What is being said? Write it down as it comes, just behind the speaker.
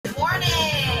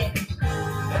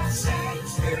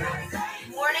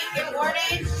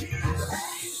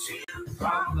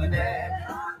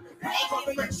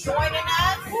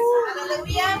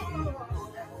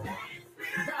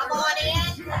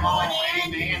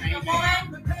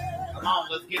Come on,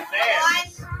 let's get that.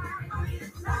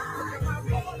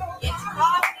 It's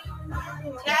coffee.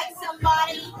 Tag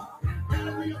somebody.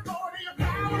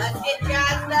 Let's get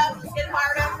jazzed up. Let's get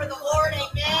fired up for the Lord.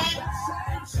 Amen.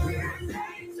 So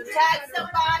tag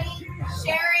somebody.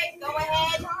 Share it. Go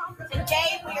ahead. Today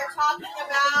we are talking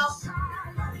about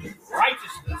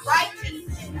Righteousness.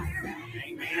 righteousness.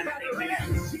 Amen. Amen.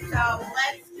 So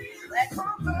let's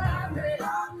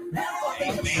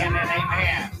Amen and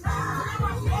amen.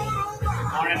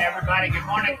 Good morning, everybody. Good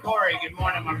morning, Corey. Good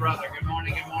morning, my brother. Good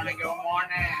morning, good morning, good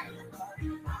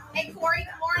morning. Hey Corey,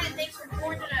 good morning. Thanks for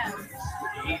joining us.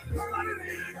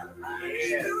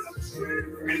 Yes.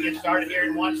 We're going to get started here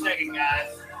in 1 second,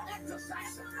 guys.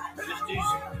 Just do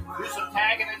some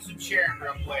tagging and some sharing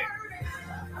real quick.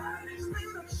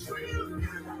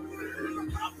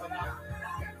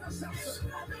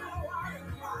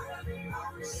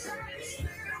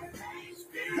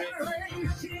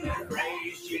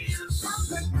 Praise Jesus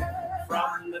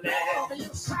from the dead. He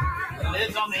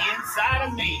lives on the inside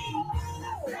of me.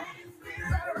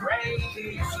 Praise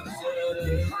Jesus from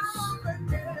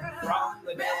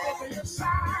the dead.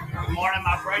 Good morning,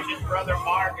 my precious brother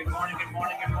Mark. Good morning, good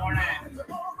morning, good morning.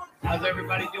 How's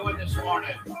everybody doing this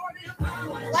morning?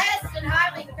 Blessed and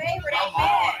highly favored. Come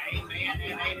on, amen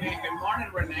and amen. Good morning,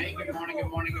 Renee. Good morning, good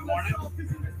morning, good morning.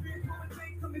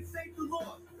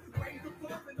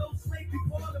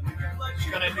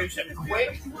 Just gonna do some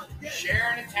quick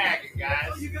sharing and tagging,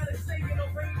 guys. Amen and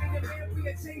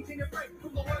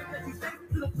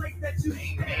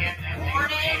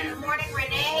amen. Good morning,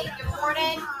 Renee. Good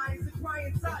morning.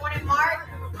 Good morning, Mark.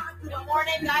 Good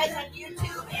morning, guys on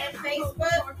YouTube and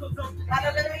Facebook.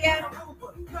 Hallelujah.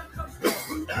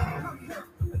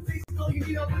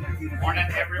 Morning,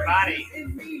 everybody.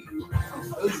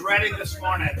 Who's ready this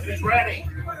morning? Who's ready?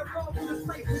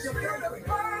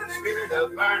 Spirit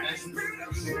of burning,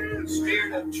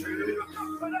 Spirit of truth.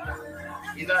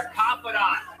 He's our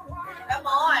confidant. Come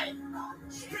on.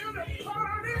 Spirit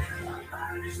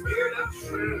of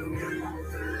truth.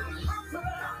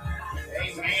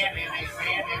 Amen and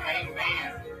amen and amen.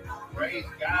 Praise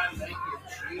God. Thank you,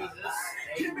 Jesus.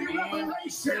 Amen.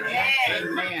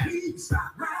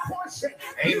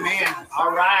 Amen.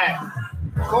 All right.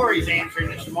 Corey's answering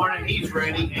this morning. He's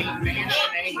ready. Amen and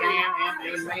amen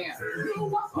and amen.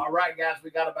 All right, guys.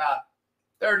 We got about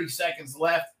 30 seconds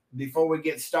left before we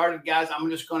get started, guys. I'm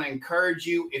just going to encourage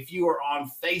you. If you are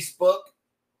on Facebook,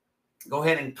 go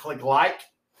ahead and click like.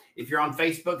 If you're on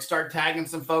Facebook, start tagging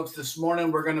some folks. This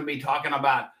morning, we're going to be talking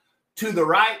about to the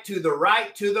right, to the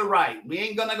right, to the right. We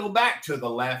ain't going to go back to the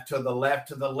left, to the left,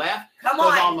 to the left. Come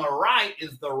on. Because on the right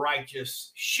is the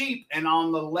righteous sheep, and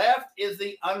on the left is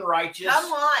the unrighteous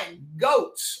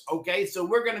goats. Okay, so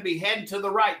we're going to be heading to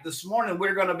the right. This morning,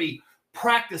 we're going to be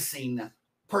practicing,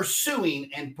 pursuing,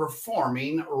 and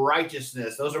performing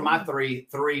righteousness. Those are my three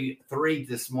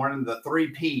this morning, the 3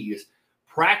 P's.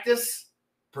 Practice,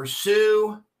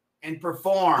 pursue, and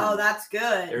perform. Oh, that's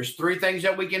good. There's 3 things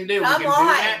that we can do. Come we can on.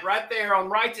 do that right there on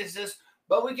righteousness,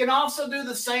 but we can also do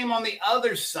the same on the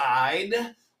other side,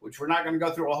 which we're not going to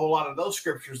go through a whole lot of those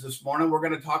scriptures this morning. We're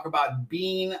going to talk about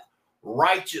being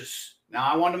righteous.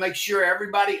 Now, I want to make sure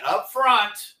everybody up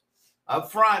front,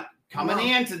 coming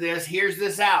into this, hears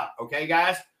this out. Okay,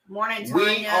 guys? Morning,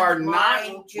 Tanya.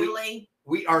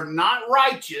 We are not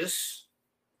righteous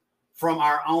from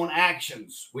our own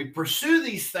actions. We pursue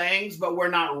these things, but we're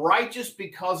not righteous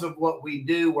because of what we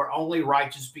do. We're only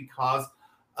righteous because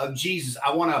of Jesus.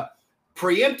 I want to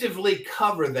preemptively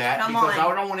cover that because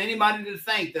I don't want anybody to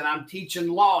think that I'm teaching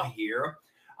law here.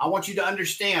 I want you to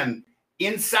understand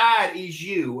inside is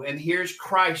you, and here's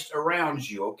Christ around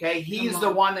you, okay? He's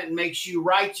the one that makes you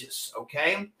righteous,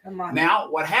 okay? Now,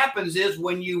 what happens is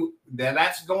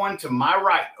that's going to my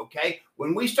right, okay?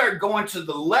 When we start going to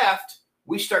the left,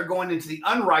 we start going into the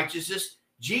unrighteousness.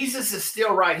 Jesus is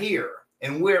still right here,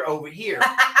 and we're over here.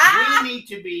 We need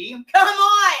to be. Come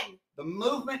on. The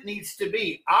movement needs to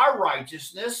be our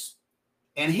righteousness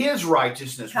and his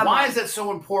righteousness. Why is that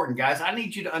so important, guys? I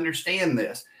need you to understand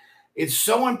this. It's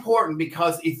so important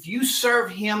because if you serve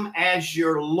him as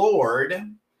your Lord,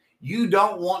 you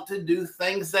don't want to do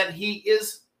things that he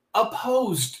is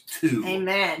opposed to.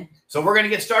 Amen. So we're going to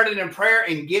get started in prayer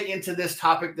and get into this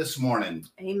topic this morning.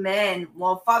 Amen.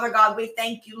 Well, Father God, we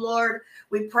thank you, Lord.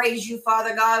 We praise you,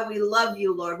 Father God. We love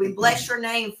you, Lord. We bless your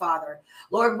name, Father.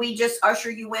 Lord, we just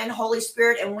usher you in, Holy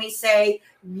Spirit, and we say,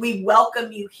 We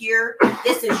welcome you here.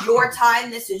 This is your time.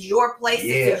 This is your place.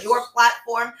 Yes. This is your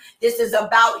platform. This is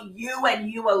about you and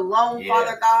you alone, Yes.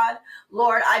 Father God.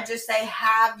 Lord, I just say,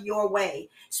 have your way.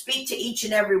 Speak to each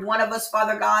and every one of us,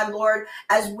 Father God, Lord,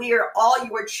 as we are all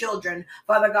your children.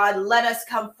 Father God, let us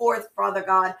come forth, Father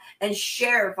God, and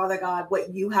share, Father God,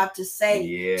 what you have to say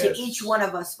Yes. to each one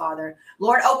of us, Father.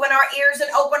 Lord, open our ears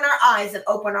and open our eyes and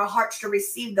open our hearts to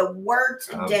receive the word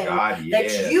today God,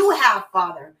 yes. that you have,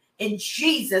 Father. In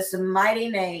Jesus' mighty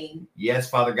name. Yes,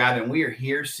 Father God, and we are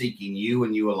here seeking you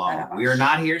and you alone. We are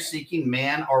not here seeking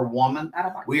man or woman.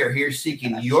 We are here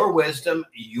seeking your wisdom,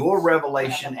 your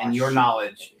revelation, and your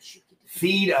knowledge.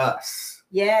 Feed us.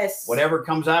 Yes. Whatever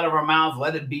comes out of our mouths,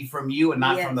 let it be from you and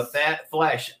not Yes. from the fat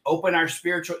flesh. Open our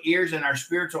spiritual ears and our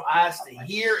spiritual eyes to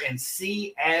hear and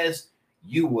see as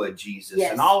you would, Jesus.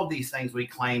 Yes. And all of these things we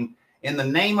claim in the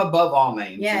name above all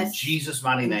names. Yes. In Jesus'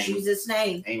 mighty In name. Jesus'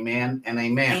 name. Amen and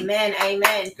amen. Amen.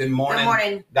 Amen. Good morning. Good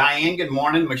morning. Diane. Good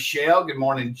morning. Michelle. Good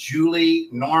morning. Julie,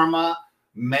 Norma,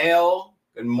 Mel.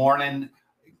 Good morning.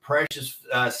 Precious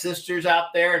sisters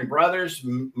out there and brothers.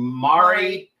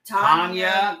 Mari,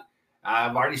 Tanya.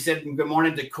 I've already said good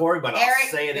morning to Corey, but Eric,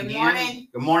 I'll say it good again. morning.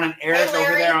 Good morning, Eric, Hey, over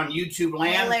Larry. there on YouTube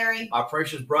land. Hey, Larry. My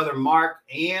precious brother, Mark,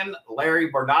 and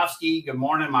Larry Bardowski. Good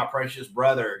morning, my precious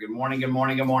brother. Good morning, good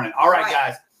morning, good morning. All right,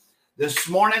 guys. This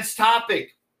morning's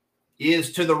topic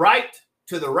is to the right,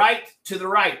 to the right, to the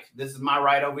right. This is my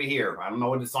right over here. I don't know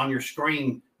what it's on your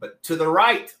screen, but to the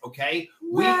right, okay?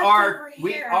 We are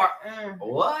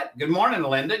what? Good morning,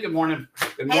 Linda. Good morning.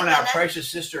 Good morning. Our Linda. precious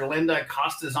sister Linda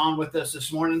Acosta's on with us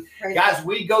this morning. Praise Guys, God.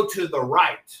 we go to the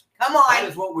right. Come That on.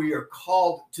 is what we are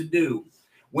called to do.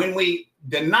 When we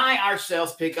deny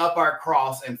ourselves, pick up our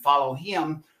cross, and follow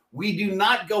him, we do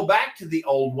not go back to the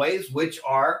old ways, which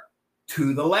are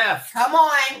to the left. Come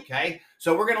on. Okay,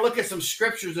 so we're going to look at some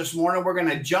scriptures this morning. We're going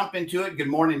to jump into it. Good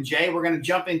morning, Jay. We're going to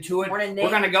jump into it. Morning, Nick.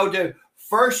 We're going to go to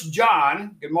 1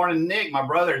 John. Good morning, Nick, my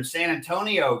brother in San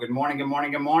Antonio. Good morning, good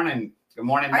morning, good morning. Good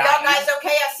morning, Are y'all Diane. guys okay?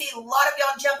 I see a lot of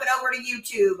y'all jumping over to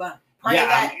YouTube. Pray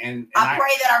that I pray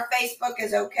that our Facebook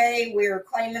is okay. We're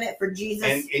claiming it for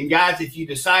Jesus. And guys, if you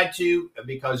decide to,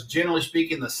 because generally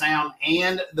speaking, the sound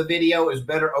and the video is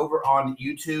better over on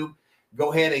YouTube,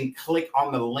 go ahead and click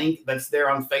on the link that's there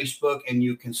on Facebook, and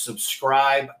you can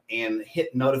subscribe and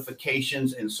hit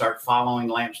notifications and start following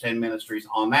Lampstand Ministries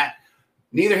on that.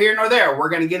 Neither here nor there. We're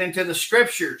going to get into the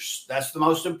scriptures. That's the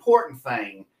most important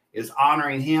thing, is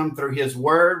honoring him through his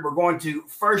word. We're going to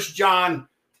 1 John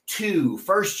 2.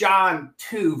 1 John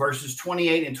 2, verses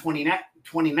 28 and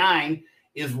 29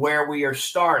 is where we are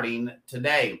starting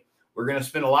today. We're going to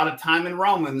spend a lot of time in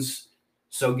Romans,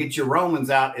 so get your Romans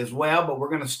out as well. But we're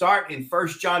going to start in 1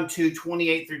 John 2,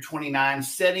 28 through 29,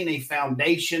 setting a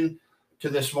foundation to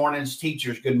this morning's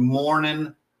teachers. Good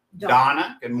morning,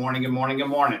 Donna. Good morning, good morning, good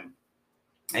morning.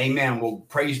 Amen. Well,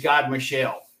 praise God,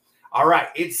 Michelle. All right.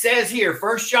 It says here,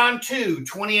 1 John 2,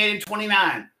 28 and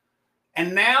 29.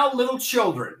 And now, little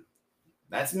children,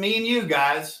 that's me and you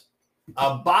guys,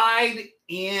 abide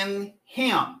in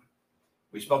him.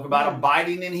 We spoke about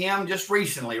abiding in him just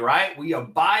recently, right? We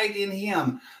abide in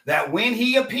him, that when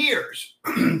he appears,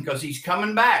 because he's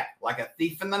coming back like a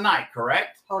thief in the night,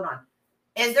 correct? Hold on.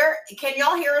 Can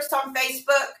y'all hear us on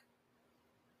Facebook?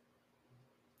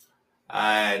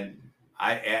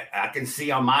 I can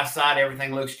see on my side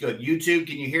everything looks good. YouTube,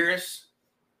 can you hear us?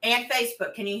 And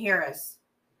Facebook, can you hear us?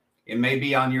 It may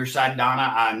be on your side,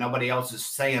 Donna. Nobody else is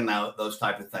saying those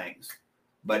type of things.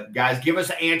 But guys, give us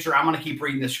an answer. I'm going to keep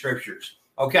reading the scriptures.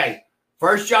 Okay,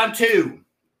 1 John 2,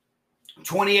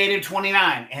 28 and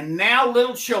 29. And now,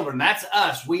 little children, that's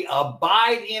us. We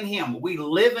abide in him. We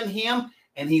live in him,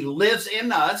 and he lives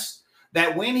in us,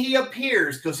 that when he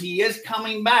appears, because he is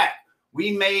coming back,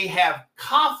 we may have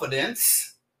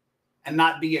confidence and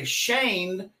not be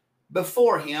ashamed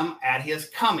before him at his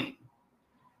coming.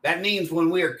 That means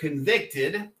when we are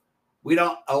convicted, we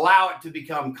don't allow it to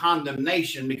become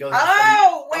condemnation because.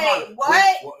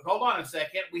 Hold on a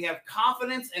second. We have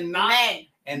confidence and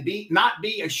not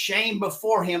be ashamed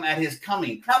before him at his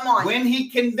coming. Come on. When he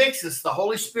convicts us, the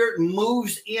Holy Spirit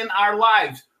moves in our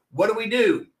lives. What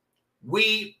do?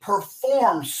 We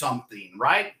perform something,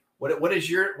 right? What is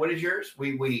yours?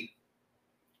 We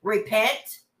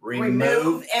repent,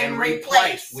 remove, and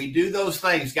replace. We do those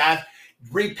things, guys.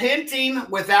 Repenting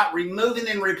without removing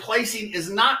and replacing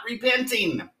is not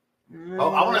repenting.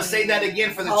 Oh, I want to say that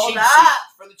again for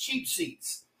the cheap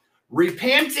seats.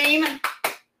 Repenting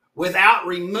without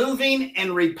removing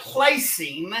and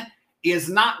replacing is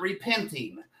not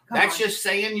repenting. That's just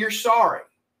saying you're sorry.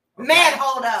 Okay? Man,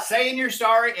 hold up. Saying you're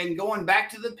sorry and going back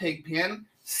to the pig pen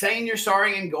saying you're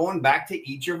sorry and going back to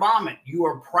eat your vomit. You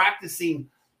are practicing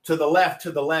to the left,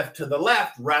 to the left, to the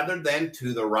left, rather than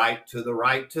to the right, to the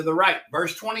right, to the right.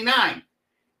 Verse 29,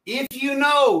 if you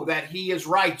know that he is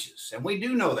righteous, and we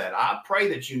do know that, I pray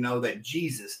that you know that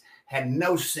Jesus had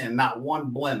no sin, not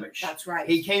one blemish. That's right.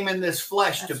 He came in this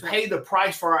flesh to pay the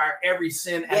price for our every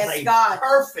sin as a God.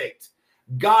 Perfect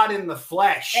God in the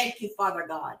flesh. Thank you, Father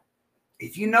God.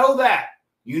 If you know that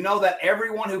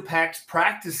everyone who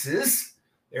practices,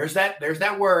 there's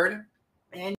that word.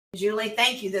 And Julie,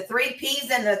 thank you. The 3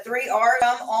 P's and the 3 R's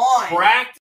come on.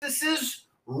 Practices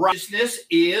righteousness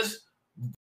is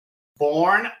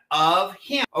born of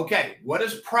him. Okay, what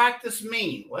does practice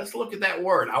mean? Let's look at that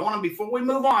word. Before we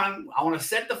move on, I want to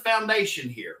set the foundation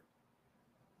here.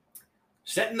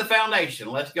 Setting the foundation.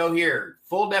 Let's go here.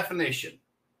 Full definition.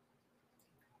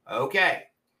 Okay.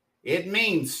 It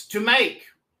means to make,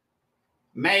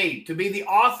 made, to be the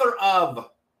author of,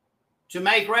 to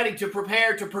make ready, to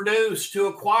prepare, to produce, to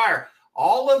acquire.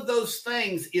 All of those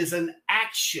things is an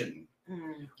action.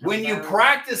 When you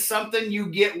practice something, you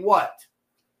get what?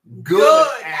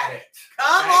 Good at it.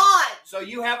 Come on. So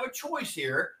you have a choice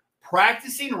here.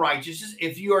 Practicing righteousness.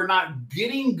 If you are not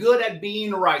getting good at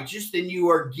being righteous, then you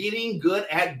are getting good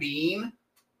at being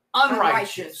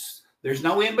unrighteous. There's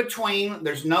no in between.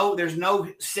 There's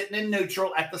no sitting in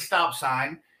neutral at the stop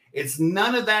sign. It's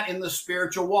none of that in the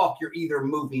spiritual walk. You're either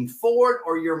moving forward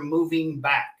or you're moving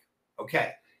back.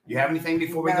 Okay. You have anything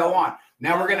before we go on?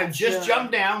 Now we're going to just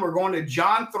jump down. We're going to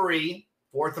John 3,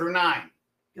 4 through 9.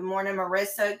 Good morning,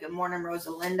 Marissa. Good morning,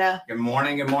 Rosalinda. Good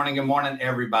morning, good morning, good morning,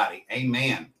 everybody.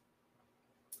 Amen.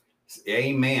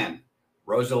 Amen.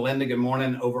 Rosalinda, good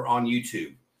morning over on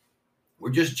YouTube.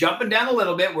 We're just jumping down a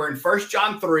little bit. We're in 1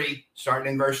 John 3,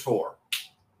 starting in verse 4.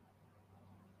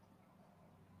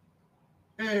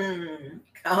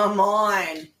 Come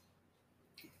on.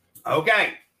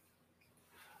 Okay.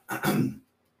 Let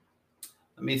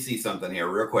me see something here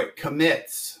real quick.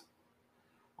 Commits.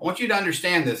 I want you to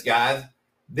understand this, guys.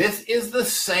 This is the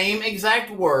same exact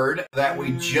word that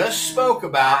we just spoke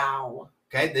about. Wow.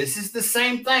 Okay, this is the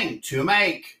same thing. To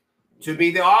make, to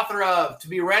be the author of, to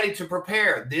be ready, to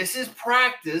prepare. This is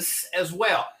practice as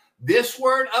well. This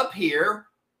word up here,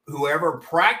 whoever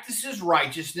practices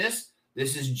righteousness,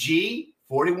 this is G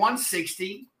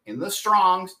 4160 in the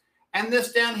Strongs. And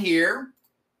this down here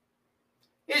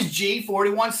is G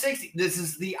 4160. This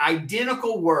is the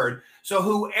identical word. So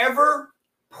whoever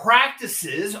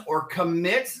practices or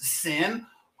commits sin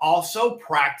also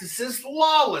practices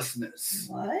lawlessness.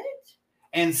 What?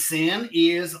 And sin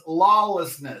is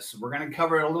lawlessness. We're going to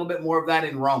cover a little bit more of that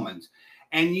in Romans.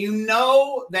 And you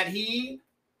know that he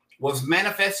was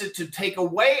manifested to take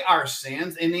away our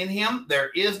sins, and in him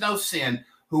there is no sin.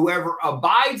 Whoever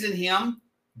abides in him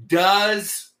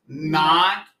does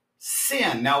not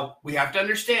sin. Now, we have to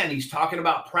understand, he's talking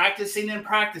about practicing and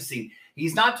practicing.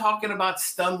 He's not talking about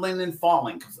stumbling and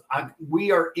falling, because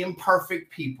we are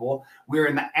imperfect people. We're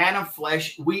in the Adam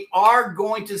flesh. We are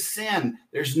going to sin.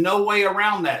 There's no way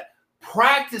around that.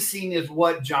 Practicing is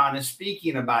what John is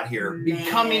speaking about here. Man.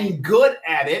 Becoming good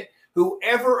at it.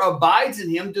 Whoever abides in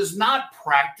him does not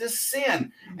practice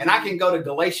sin. And I can go to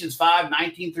Galatians 5,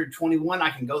 19 through 21. I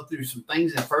can go through some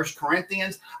things in 1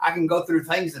 Corinthians. I can go through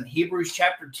things in Hebrews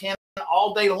chapter 10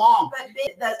 all day long.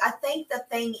 But I think the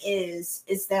thing is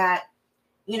that,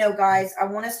 you know, guys, I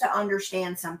want us to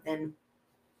understand something.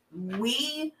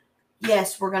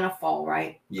 Yes, we're going to fall,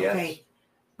 right? Yes. Okay.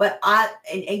 But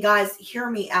and guys, hear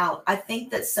me out. I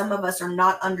think that some of us are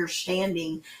not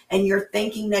understanding, and you're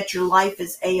thinking that your life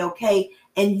is A-okay,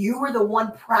 and you were the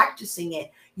one practicing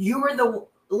it.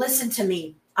 Listen to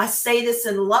me. I say this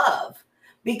in love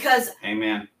because,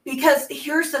 Amen. Because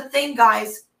here's the thing,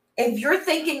 guys. If you're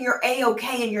thinking you're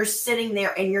A-okay and you're sitting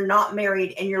there and you're not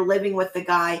married and you're living with the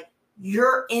guy,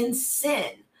 you're in sin.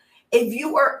 If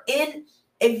you are in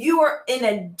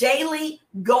a daily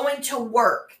going to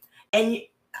work and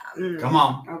come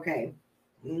on. Okay.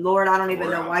 Lord, I don't even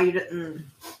know why you didn't.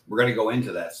 We're going to go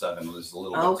into that stuff in just a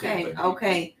little bit. Okay.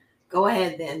 Okay. Go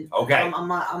ahead then. Okay. I'm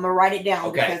going to write it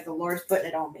down because the Lord's putting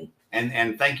it on me.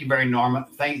 And thank you very Norma.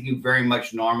 Thank you very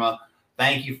much, Norma.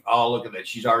 Thank you. Oh, look at that.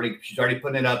 She's already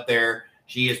putting it up there.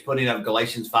 She is putting up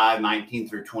Galatians 5, 19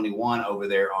 through 21 over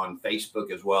there on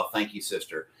Facebook as well. Thank you,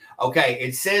 sister. Okay,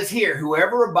 it says here,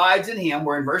 whoever abides in him,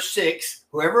 we're in verse 6,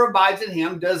 whoever abides in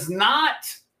him does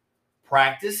not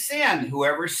practice sin.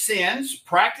 Whoever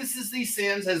practices these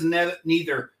sins, has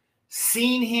neither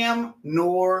seen him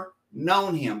nor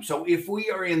known him. So if we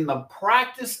are in the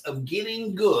practice of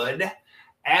getting good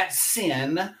at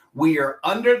sin, we are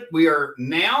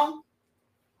now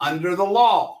under the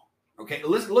law. Okay,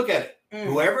 let's look at it.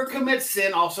 Whoever commits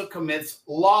sin also commits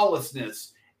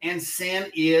lawlessness, and sin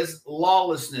is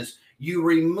lawlessness. You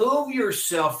remove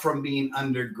yourself from being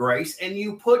under grace and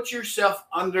you put yourself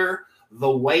under the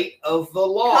weight of the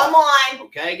law. Come on.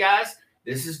 Okay, guys?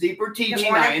 This is deeper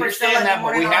teaching. Morning, I understand Priscilla. that,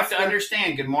 but we have Oscar. to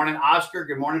understand. Good morning, Oscar.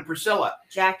 Good morning, Priscilla.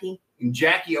 Jackie. And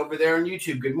Jackie over there on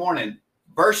YouTube. Good morning.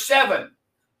 Verse 7.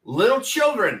 Little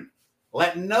children,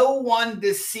 let no one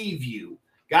deceive you.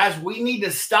 Guys, we need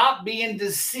to stop being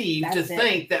deceived to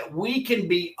think that we can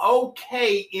be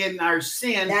okay in our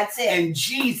sin. That's it. And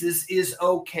Jesus is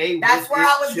okay with it. That's where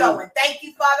I was going. Thank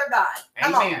you, Father God.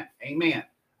 Come on. Amen.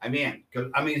 Amen.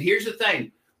 I mean, here's the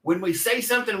thing. When we say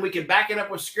something, we can back it up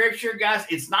with scripture, guys.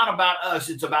 It's not about us.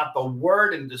 It's about the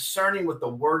word and discerning what the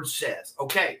word says.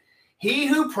 Okay. He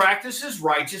who practices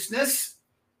righteousness,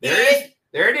 there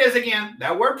it is again.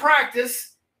 That word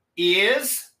practice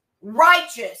is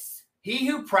righteous. He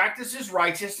who practices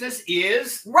righteousness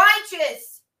is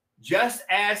righteous, just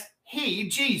as he,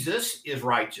 Jesus, is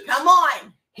righteous. Come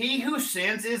on. He who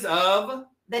sins is of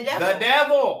the devil. The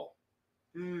devil.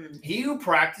 He who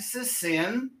practices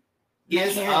sin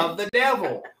is of the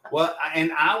devil. Well,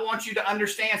 and I want you to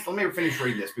understand. So let me finish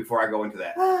reading this before I go into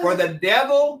that. For the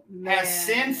devil has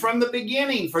sinned from the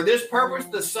beginning. For this purpose,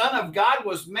 the Son of God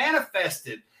was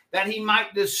manifested, that he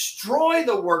might destroy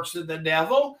the works of the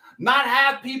devil, not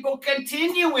have people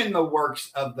continue in the works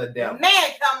of the devil.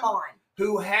 Man, come on.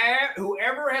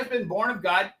 Whoever has been born of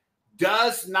God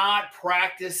does not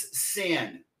practice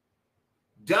sin.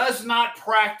 Does not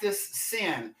practice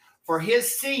sin. For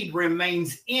his seed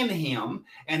remains in him,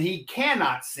 and he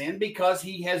cannot sin because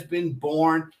he has been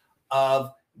born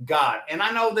of God. And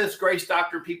I know this Grace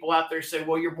Doctor people out there say,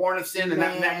 well, you're born of sin, and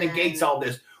that negates all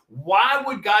this. Why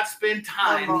would God spend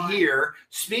time here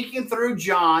speaking through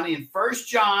John in 1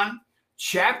 John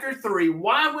chapter 3?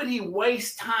 Why would he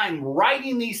waste time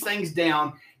writing these things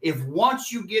down if once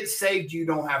you get saved, you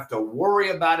don't have to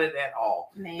worry about it at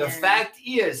all? The fact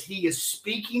is, he is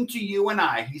speaking to you and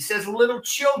I. He says, little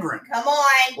children, come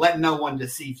on, let no one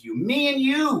deceive you. Me and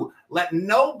you, let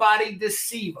nobody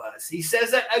deceive us. He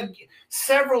says that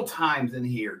several times in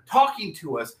here, talking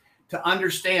to us to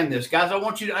understand this. Guys, I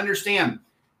want you to understand.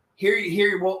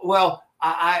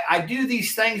 I do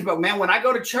these things, but man, when I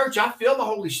go to church, I feel the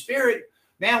Holy Spirit.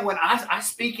 Man, when I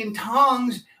speak in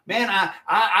tongues, man,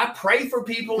 I pray for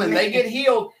people and they get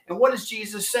healed. And what does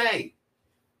Jesus say?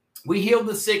 We heal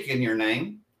the sick in your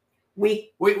name.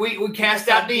 We cast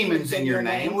out demons in your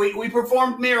name. We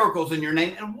perform miracles in your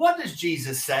name. And what does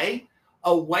Jesus say?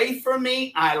 Away from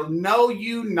me, I know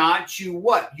you not. You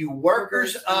what? You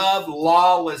workers of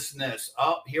lawlessness.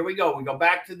 Oh, here we go. We go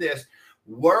back to this.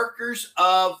 Workers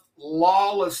of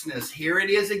lawlessness. Here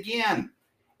it is again.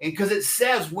 And because it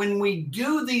says when we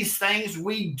do these things,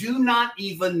 we do not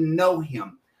even know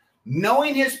him.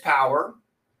 Knowing his power,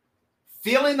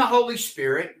 feeling the Holy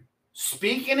Spirit,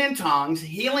 speaking in tongues,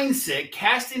 healing sick,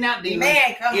 casting out demons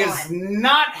is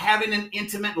not having an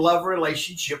intimate love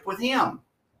relationship with him.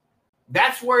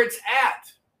 That's where it's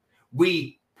at.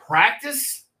 We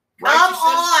practice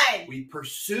righteousness. We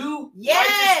pursue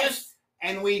righteousness,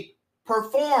 and we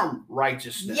perform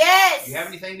righteousness. Yes. Do you have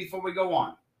anything before we go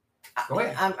on? Go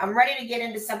ahead. I'm ready to get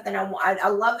into something. I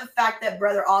love the fact that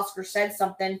Brother Oscar said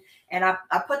something, and I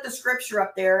put the scripture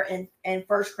up there in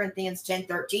 1 Corinthians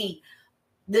 10:13.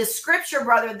 The scripture,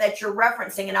 brother, that you're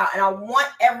referencing, and I want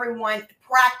everyone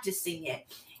practicing it.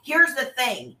 Here's the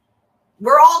thing.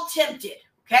 We're all tempted,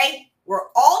 okay? We're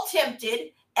all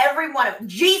tempted. Every one of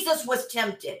Jesus was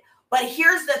tempted. But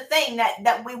here's the thing that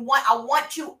I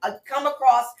want to come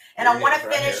across, and I want to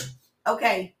finish.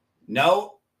 Okay.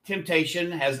 No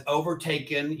temptation has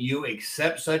overtaken you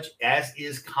except such as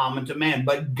is common to man.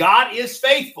 But God is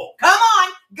faithful. Come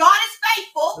on. God is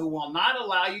faithful. Who will not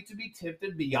allow you to be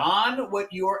tempted beyond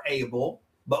what you are able,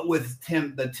 but with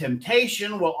the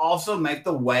temptation will also make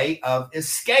the way of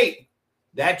escape,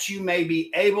 that you may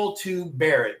be able to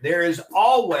bear it. There is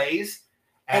always,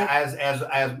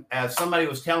 as somebody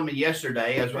was telling me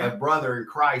yesterday, as a brother in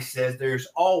Christ says, there's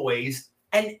always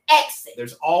an exit.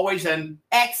 There's always an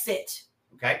exit.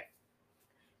 Okay.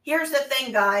 Here's the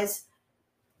thing, guys.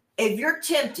 If you're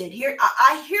tempted,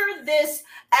 I hear this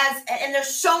and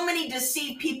there's so many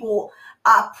deceived people.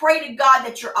 Pray to God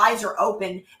that your eyes are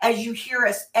open as you hear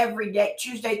us every day,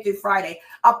 Tuesday through Friday.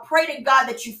 I pray to God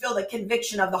that you feel the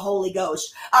conviction of the Holy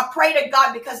Ghost. I pray to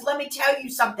God, because let me tell you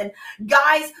something,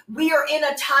 guys, we are in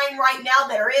a time right now.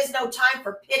 There is no time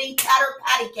for pity, patter,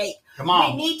 patty cake. Come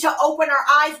on. We need to open our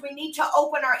eyes. We need to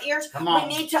open our ears. Come on.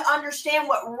 We need to understand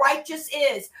what righteous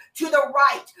is to the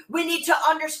right. We need to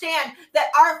understand that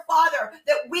our Father,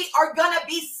 that we are going to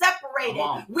be separated.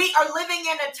 We are living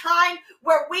in a time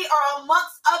where we are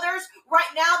amongst others. Right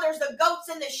now, there's the goats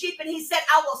and the sheep, and he said,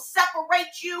 I will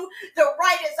separate you. The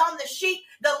right is on the sheep.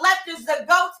 The left is the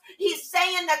goats. He's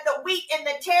saying that the wheat and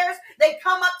the tares, they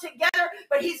come up together,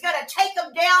 but he's going to take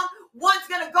them down. One's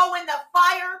going to go in the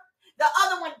fire. The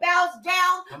other one bows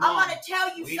down. I'm going to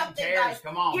tell you something, guys.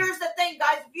 Here's the thing,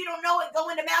 guys. If you don't know it, go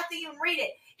into Matthew and read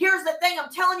it. Here's the thing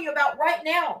I'm telling you about right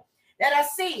now that I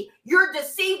see. You're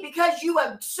deceived because you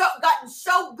have gotten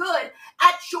so good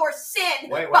at your sin.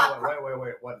 Wait.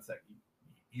 1 second.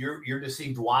 You're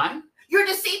deceived why? You're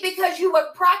deceived because you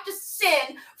have practiced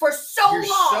sin for so long.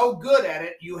 You're so good at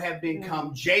it, you have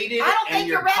become jaded, and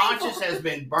your conscience has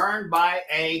been burned by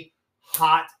a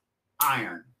hot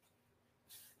iron.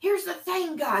 Here's the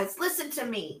thing, guys. Listen to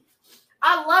me.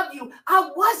 I love you.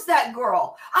 I was that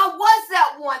girl. I was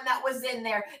that one that was in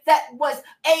there that was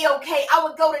A-okay. I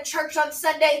would go to church on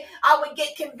Sunday. I would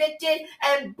get convicted,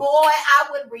 and boy, I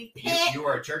would repent. You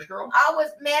were a church girl?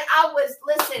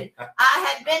 Listen, I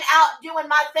had been out doing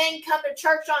my thing, come to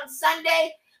church on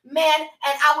Sunday, man, and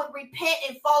I would repent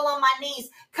and fall on my knees.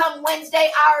 Come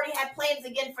Wednesday, I already had plans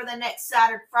again for the next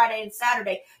Friday and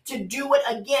Saturday to do it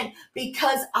again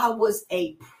because I was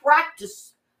a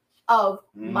practice of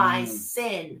my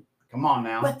sin. Come on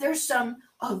now. But there's some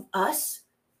of us,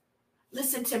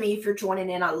 listen to me if you're joining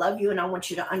in. I love you and I want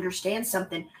you to understand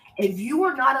something. If you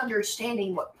are not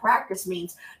understanding what practice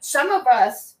means, some of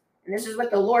us, and this is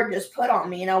what the Lord just put on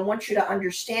me, and I want you to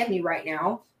understand me right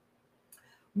now.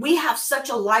 We have such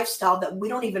a lifestyle that we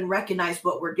don't even recognize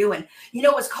what we're doing. You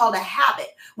know, it's called a habit.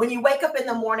 When you wake up in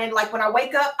the morning, like when I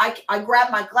wake up, I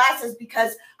grab my glasses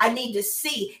because I need to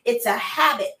see. It's a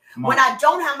habit. When I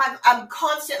don't have I'm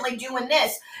constantly doing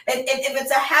this. And if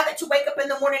it's a habit to wake up in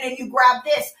the morning and you grab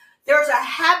this, there's a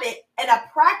habit and a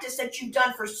practice that you've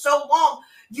done for so long,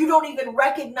 you don't even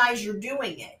recognize you're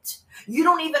doing it. You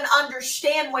don't even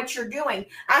understand what you're doing.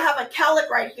 I have a cowlick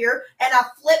right here and I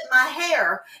flip my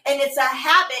hair, and it's a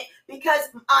habit because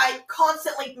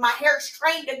my hair's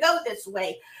trained to go this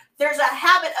way. There's a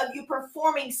habit of you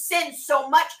performing sin so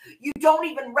much you don't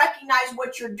even recognize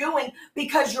what you're doing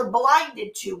because you're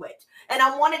blinded to it. And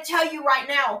I want to tell you right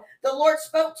now, the Lord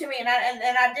spoke to me, and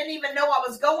I didn't even know I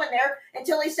was going there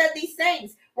until he said these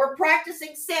things. We're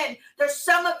practicing sin. There's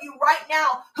some of you right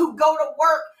now who go to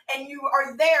work and you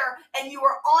are there and you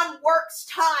are on work's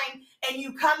time and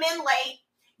you come in late.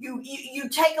 You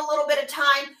take a little bit of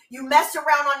time. You mess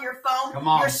around on your phone.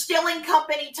 You're stealing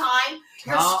company time.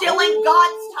 You're stealing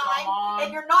God's time,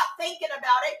 and you're not thinking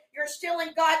about it. You're stealing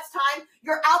God's time.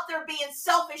 You're out there being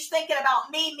selfish, thinking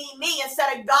about me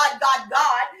instead of God.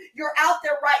 You're out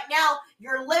there right now.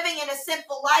 You're living in a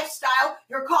sinful lifestyle.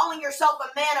 You're calling yourself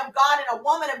a man of God and a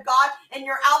woman of God, and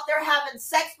you're out there having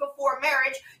sex before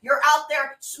marriage. You're out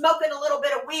there smoking a little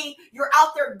bit of weed. You're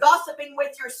out there gossiping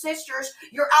with your sisters.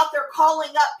 You're out there calling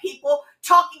up people,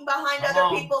 talking behind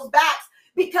other people's backs,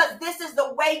 because this is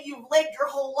the way you've lived your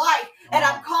whole life. And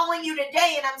I'm calling you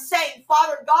today and I'm saying,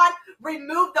 Father God,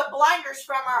 remove the blinders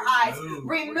from our eyes.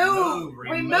 Remove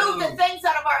the things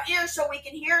out of our ears so we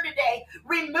can hear today.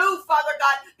 Remove, Father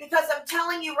God, because I'm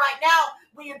telling you right now,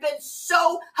 we have been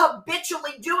so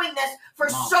habitually doing this for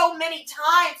so many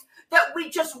times that we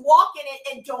just walk in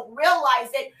it and don't realize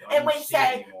it. And we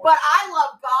say, but I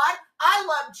love God. I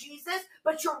love Jesus,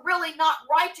 but you're really not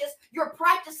righteous. You're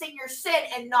practicing your sin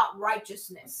and not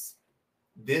righteousness.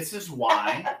 This is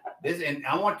why, and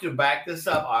I want to back this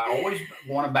up. I always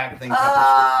want to back things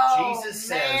up.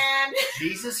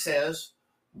 Jesus says,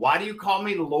 why do you call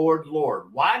me Lord,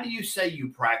 Lord? Why do you say you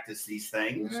practice these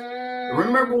things?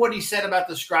 Remember what he said about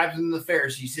the scribes and the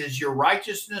Pharisees. He says, your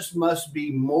righteousness must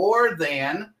be more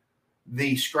than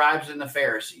the scribes and the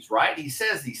Pharisees, right? He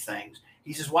says these things.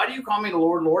 He says, why do you call me the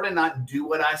Lord, Lord, and not do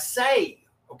what I say?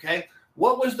 Okay.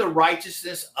 What was the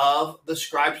righteousness of the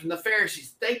scribes and the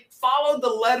Pharisees? They followed the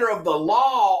letter of the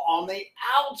law on the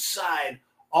outside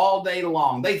all day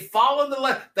long. They followed the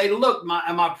letter. They looked,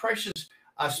 my precious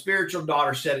spiritual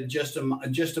daughter said it just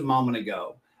a moment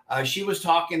ago. She was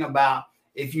talking about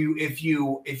if you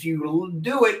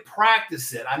do it,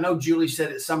 practice it. I know Julie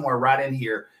said it somewhere right in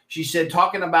here. She said,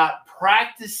 talking about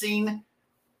practicing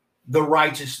the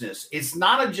righteousness. It's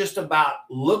not just about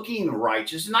looking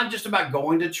righteous. It's not just about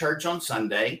going to church on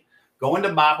Sunday, going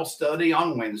to Bible study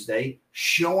on Wednesday,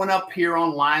 showing up here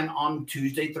online on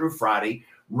Tuesday through Friday,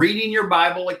 reading your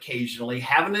Bible occasionally,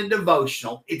 having a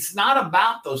devotional. It's not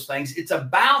about those things. It's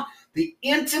about the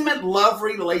intimate love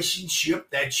relationship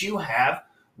that you have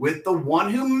with the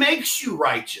one who makes you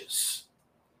righteous.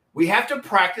 We have to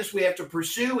practice, we have to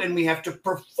pursue, and we have to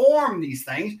perform these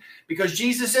things, because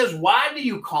Jesus says, why do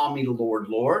you call me Lord,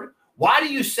 Lord? Why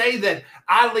do you say that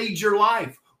I lead your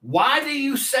life? Why do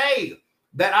you say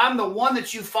that I'm the one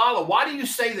that you follow? Why do you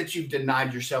say that you've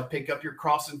denied yourself, pick up your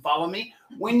cross and follow me,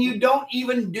 when you don't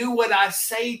even do what I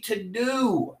say to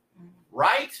do,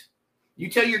 right? You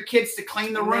tell your kids to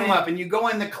clean the room up, and you go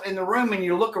in the room and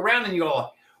you look around and you go,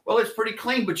 well, it's pretty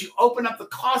clean, but you open up the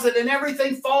closet and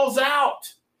everything falls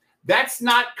out. That's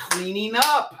not cleaning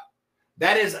up.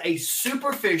 That is a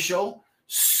superficial,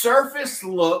 surface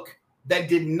look that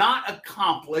did not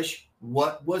accomplish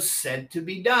what was said to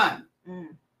be done.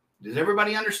 Does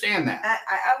everybody understand that?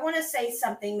 I want to say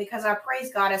something, because I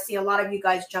praise God. I see a lot of you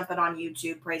guys jumping on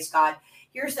YouTube. Praise God.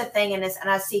 Here's the thing, and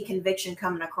I see conviction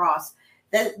coming across.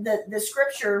 The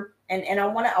scripture, and I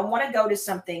want to go to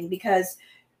something, because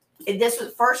this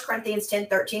was 1 Corinthians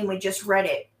 10:13. We just read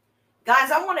it.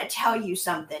 Guys, I want to tell you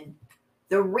something.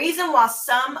 The reason why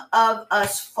some of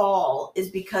us fall is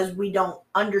because we don't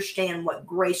understand what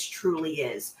grace truly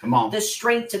is. Come on. The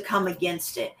strength to come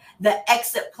against it. The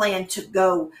exit plan to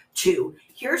go to.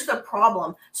 Here's the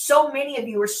problem. So many of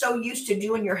you are so used to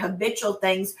doing your habitual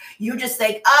things, you just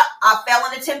think, I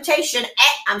fell into temptation.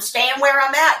 I'm staying where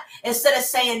I'm at. Instead of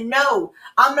saying, no,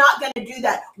 I'm not going to do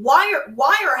that. Why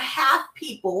are half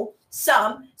people,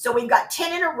 some, so we've got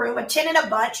 10 in a room, a 10 in a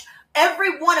bunch,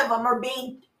 every one of them are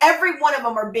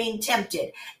being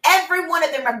tempted. Every one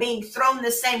of them are being thrown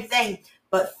the same thing.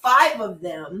 But 5 of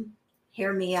them,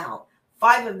 hear me out,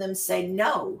 5 of them say,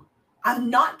 no,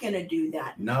 I'm not going to do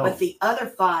that. No. But the other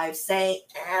 5 say,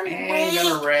 I'm weak.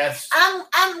 Gonna rest.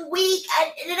 I'm weak.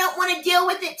 I don't want to deal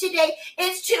with it today.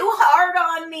 It's too hard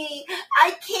on me.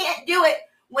 I can't do it.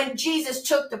 When Jesus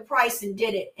took the price and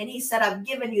did it, and he said, I've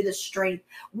given you the strength.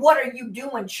 What are you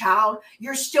doing, child?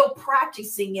 You're still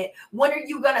practicing it. When are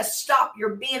you going to stop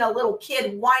your being a little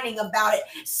kid whining about it,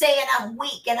 saying I'm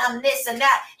weak and I'm this and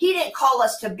that? He didn't call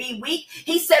us to be weak.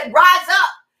 He said, rise up.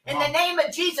 In the name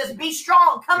of Jesus, be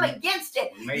strong. Come against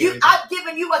it. I've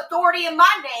given you authority in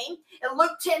my name. In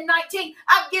Luke 10:19,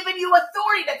 I've given you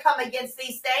authority to come against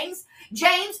these things.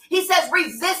 James, he says,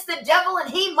 resist the devil and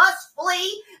he must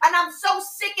flee. And I'm so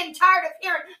sick and tired of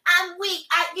hearing, I'm weak.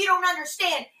 You don't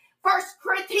understand. 1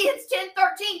 Corinthians 10:13,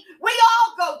 we all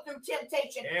go through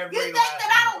temptation. You think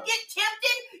that I don't get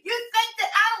tempted? You think that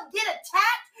I don't get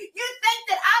attacked? You think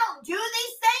that I don't do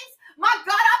these things? My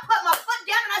God, I put my foot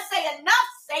down and I say, enough,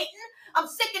 Satan. I'm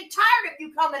sick and tired of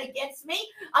you coming against me.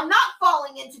 I'm not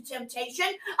falling into temptation.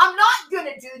 I'm not going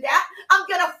to do that. I'm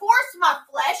going to force my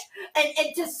flesh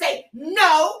and to say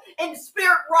no, and the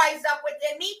spirit rise up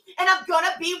within me, and I'm going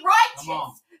to be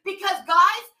righteous. Because,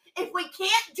 guys, if we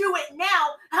can't do it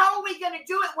now, how are we going to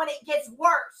do it when it gets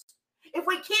worse? If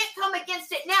we can't come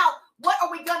against it now, what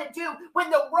are we going to do when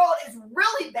the world is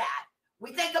really bad?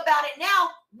 We think about it now.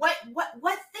 What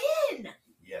then?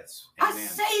 Yes. Amen. I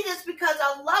say this because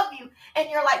I love you. And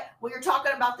you're like, well, you're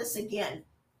talking about this again.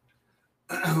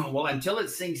 Well, until it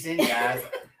sinks in, guys,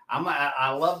 I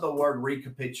love the word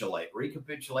recapitulate.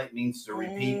 Recapitulate means to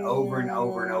repeat over and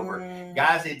over and over.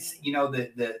 Guys, it's,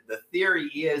 the theory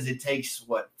is it takes,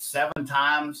 7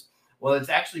 times? Well, it's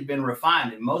actually been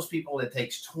refined. And most people, it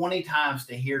takes 20 times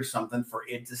to hear something for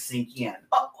it to sink in.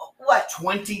 What?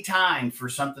 20 times for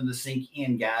something to sink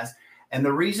in, guys. And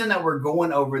the reason that we're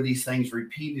going over these things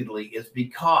repeatedly is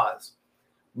because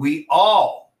we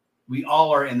all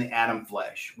are in the Adam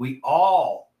flesh. We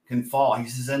all can fall. He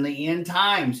says, in the end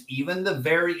times, even the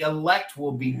very elect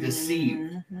will be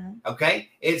deceived. Okay?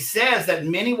 It says that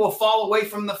many will fall away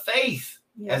from the faith,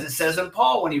 as it says in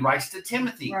Paul when he writes to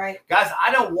Timothy. Right. Guys,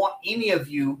 I don't want any of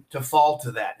you to fall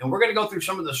to that. And we're going to go through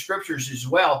some of the scriptures as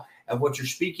well of what you're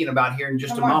speaking about here in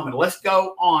just a moment. Let's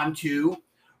go on to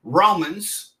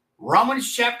Romans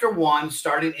chapter 1,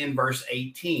 starting in verse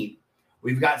 18.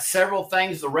 We've got several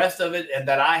things. The rest of it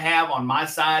that I have on my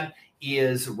side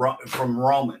is from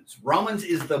Romans. Romans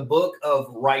is the book of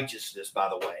righteousness, by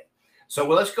the way. So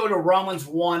let's go to Romans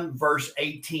 1, verse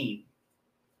 18.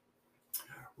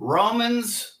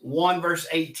 Romans 1, verse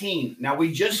 18. Now,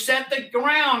 we just set the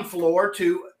ground floor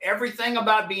to everything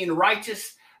about being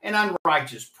righteous and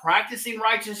unrighteous, practicing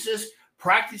righteousness,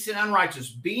 practicing unrighteous,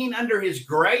 being under his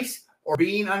grace, or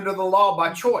being under the law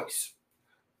by choice.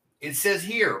 It says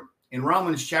here in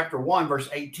Romans chapter 1, verse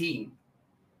 18,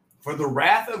 for the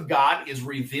wrath of God is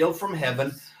revealed from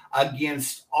heaven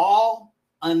against all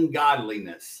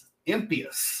ungodliness,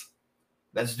 impious.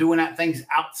 That's doing that things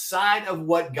outside of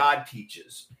what God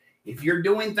teaches. If you're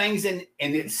doing things and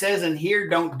it says in here,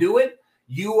 don't do it,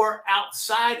 you are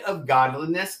outside of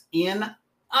godliness in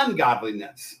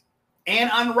ungodliness and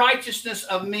unrighteousness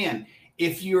of men.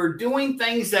 If you're doing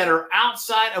things that are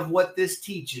outside of what this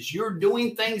teaches, you're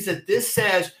doing things that this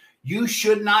says you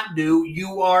should not do,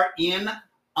 you are in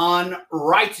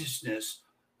unrighteousness,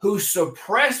 who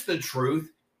suppress the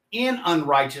truth in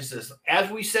unrighteousness. As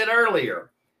we said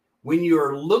earlier, when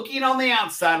you're looking on the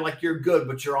outside like you're good,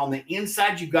 but you're on the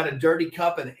inside, you've got a dirty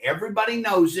cup and everybody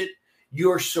knows it,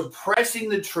 you're suppressing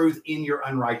the truth in your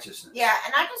unrighteousness. Yeah,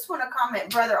 and I just want to comment,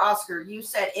 Brother Oscar, you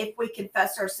said if we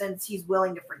confess our sins, he's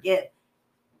willing to forgive.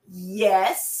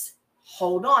 Yes.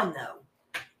 Hold on,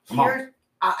 though. Here,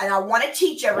 and I want to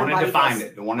teach everybody. I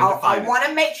want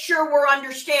to make sure we're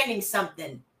understanding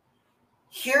something.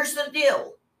 Here's the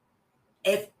deal.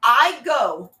 If I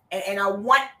go, and I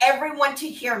want everyone to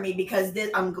hear me because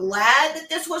I'm glad that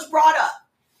this was brought up.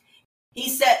 He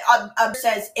said,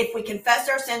 says, if we confess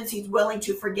our sins, he's willing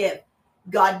to forgive.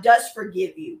 God does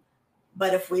forgive you.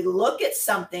 But if we look at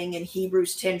something in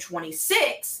Hebrews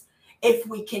 10:26, if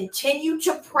we continue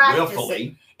to practice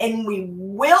it and we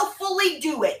willfully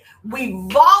do it, we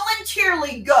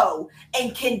voluntarily go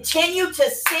and continue to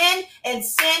sin and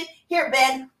sin. Here,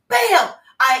 Ben, bam,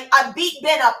 I beat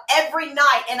Ben up every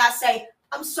night and I say,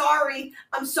 I'm sorry,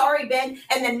 Ben.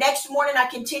 And the next morning I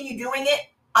continue doing it.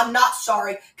 I'm not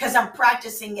sorry because I'm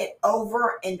practicing it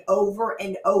over and over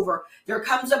and over. There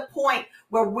comes a point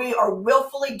where we are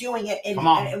willfully doing it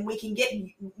and we can get,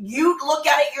 you look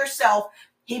at it yourself,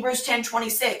 Hebrews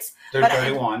 10:26 through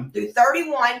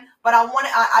 31. But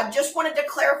I just wanted to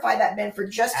clarify that, Ben, for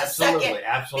just a second.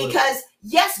 Absolutely. Because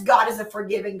yes, God is a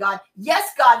forgiving God.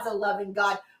 Yes, God's a loving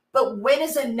God. But when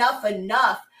is enough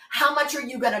enough? How much are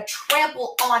you going to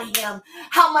trample on him?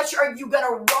 How much are you going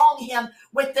to wrong him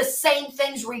with the same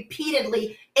things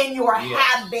repeatedly in your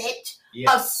habit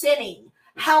of sinning?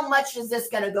 How much is this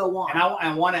going to go on? And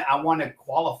I want to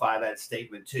qualify that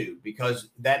statement too, because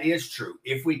that is true.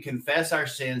 If we confess our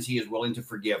sins, he is willing to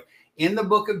forgive. In the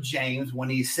book of James, when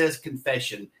he says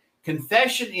confession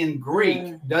in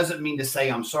Greek doesn't mean to say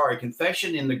I'm sorry.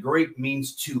 Confession in the Greek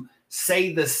means to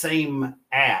say the same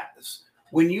as.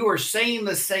 When you are saying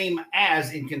the same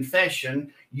as in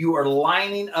confession, you are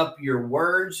lining up your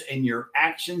words and your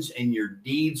actions and your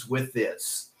deeds with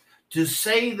this. To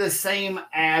say the same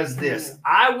as this.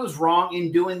 I was wrong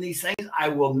in doing these things. I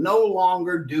will no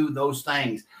longer do those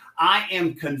things. I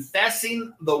am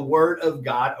confessing the word of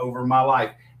God over my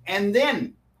life. And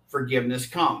then forgiveness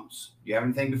comes. Do you have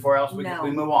anything before else we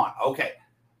move on? Okay.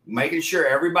 Making sure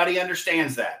everybody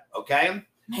understands that. Okay.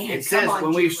 It says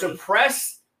when we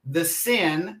suppress the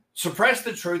sin, suppress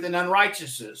the truth in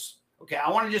unrighteousness. Okay, I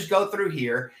want to just go through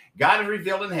here. God is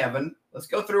revealed in heaven. Let's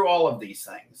go through all of these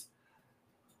things.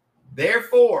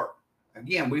 Therefore,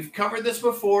 again, we've covered this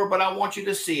before, but I want you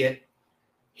to see it.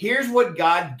 Here's what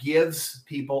God gives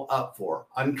people up for: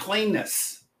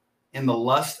 uncleanness in the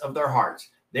lust of their hearts.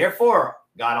 Therefore,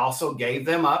 God also gave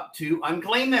them up to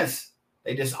uncleanness.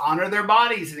 They dishonor their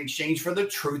bodies in exchange for the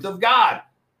truth of God.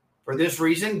 For this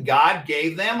reason, God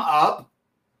gave them up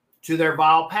to their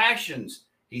vile passions.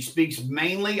 He speaks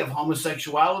mainly of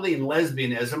homosexuality and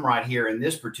lesbianism right here in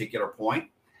this particular point.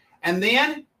 And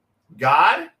then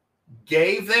God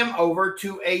gave them over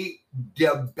to a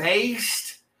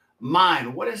debased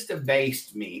mind. What does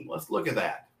debased mean? Let's look at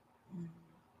that.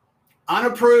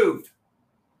 Unapproved,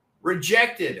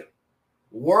 rejected,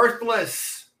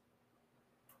 worthless,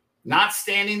 not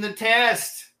standing the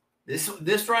test.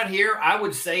 This right here, I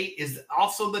would say, is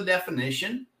also the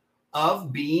definition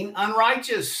of being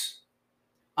unrighteous,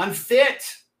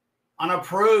 unfit,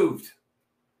 unapproved,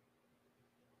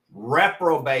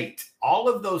 reprobate, all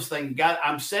of those things. God,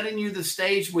 I'm setting you the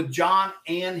stage with John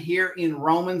and here in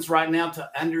Romans right now to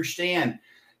understand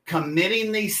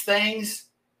committing these things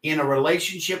in a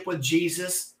relationship with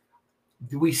Jesus.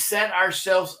 Do we set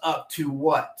ourselves up to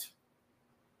what?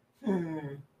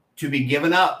 To be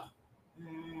given up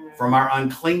from our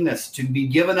uncleanness, to be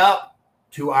given up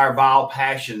to our vile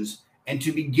passions, and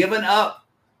to be given up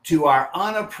to our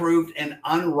unapproved and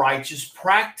unrighteous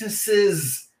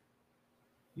practices.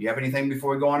 You have anything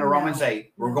before we go on to Romans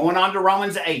 8? We're going on to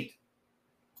Romans 8.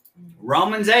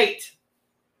 Romans 8,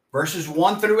 verses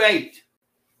 1 through 8.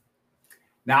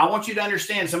 Now, I want you to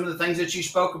understand some of the things that you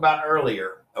spoke about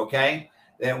earlier, okay?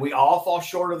 That we all fall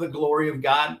short of the glory of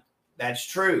God. That's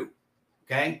true,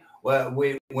 okay? Well,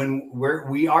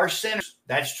 we are sinners.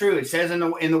 That's true. It says in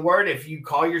the word, if you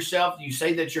call yourself, you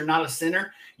say that you're not a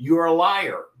sinner, you are a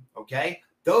liar, okay?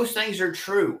 Those things are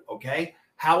true, okay?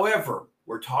 However,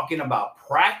 we're talking about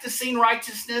practicing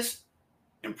righteousness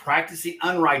and practicing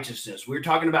unrighteousness. We're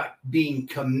talking about being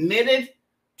committed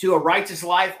to a righteous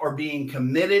life or being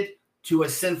committed to a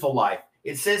sinful life.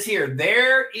 It says here,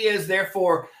 there is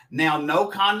therefore now no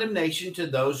condemnation to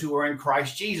those who are in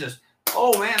Christ Jesus.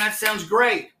 Oh man, that sounds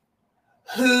great.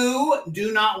 Who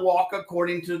do not walk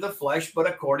according to the flesh, but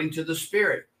according to the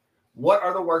Spirit. What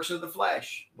are the works of the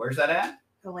flesh? Where's that at?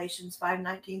 Galatians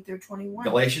 5:19 through 21.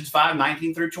 Galatians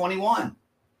 5:19 through 21.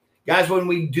 Guys, when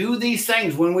we do these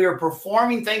things, when we are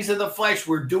performing things of the flesh,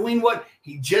 we're doing what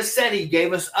he just said. He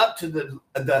gave us up to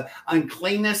the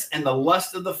uncleanness and the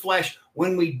lust of the flesh.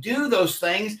 When we do those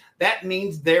things, that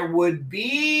means there would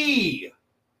be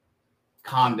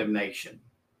condemnation.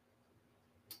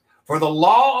 For the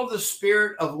law of the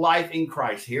Spirit of life in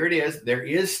Christ, here it is, there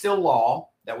is still law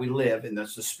that we live in,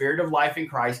 that's the Spirit of life in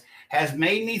Christ, has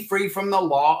made me free from the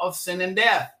law of sin and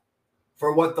death.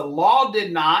 For what the law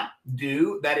did not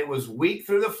do, that it was weak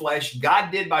through the flesh, God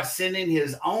did by sending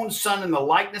his own Son in the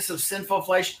likeness of sinful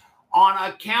flesh. On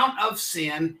account of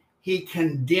sin, he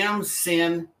condemned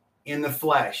sin in the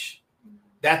flesh,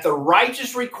 that the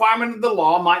righteous requirement of the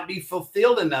law might be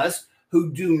fulfilled in us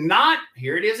who do not,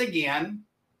 here it is again,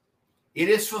 it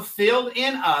is fulfilled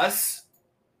in us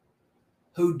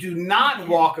who do not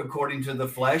walk according to the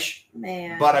flesh,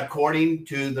 but according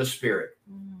to the Spirit.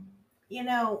 You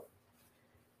know,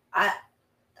 I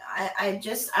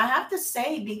have to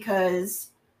say,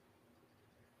 because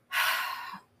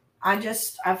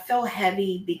I feel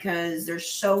heavy because there's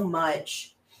so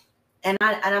much, and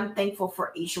I'm thankful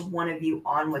for each one of you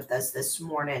on with us this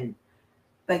morning.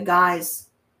 But guys,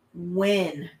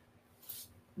 when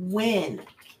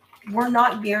we're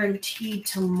not guaranteed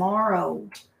tomorrow,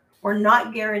 we're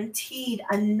not guaranteed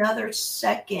another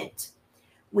second.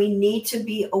 We need to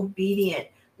be obedient.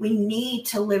 We need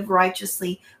to live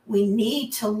righteously. We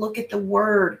need to look at the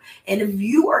word. And if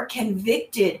you are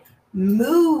convicted,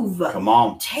 move. Come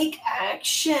on. Take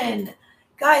action.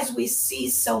 Guys, we see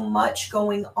so much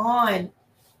going on.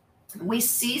 We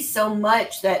see so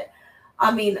much that,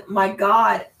 I mean, my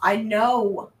God, I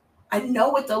know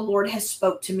what the Lord has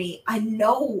spoke to me. I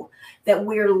know that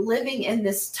we're living in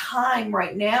this time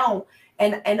right now.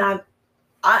 And I'm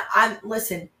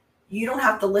listen, you don't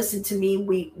have to listen to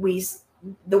me.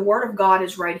 The word of God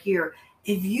is right here.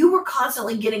 If you were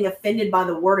constantly getting offended by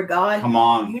the word of God, come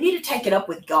on, you need to take it up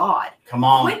with God. Come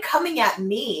on. Quit coming at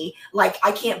me like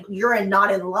you're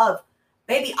not in love.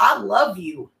 Baby, I love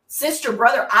you. Sister,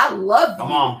 brother, I love you.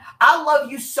 Come on. I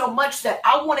love you so much that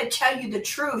I want to tell you the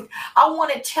truth. I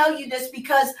want to tell you this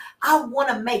because I want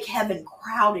to make heaven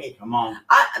crowded. Come on.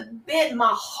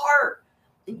 My heart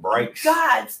breaks.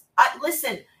 God's,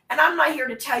 listen, and I'm not here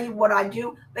to tell you what I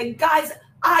do, but guys,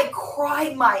 I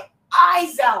cry my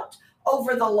eyes out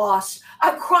over the lost.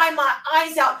 I cry my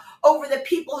eyes out over the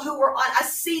people who were on. I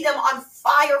see them on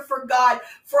fire for God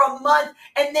for a month,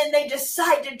 and then they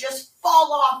decide to just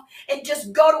fall off and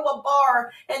just go to a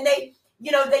bar, and they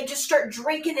just start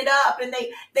drinking it up, and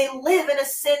they live in a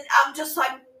sin. I'm just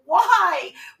like,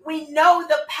 why? We know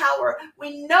the power.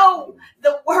 We know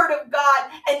the word of God,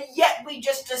 and yet we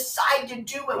just decide to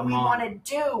do what we want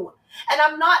to do. And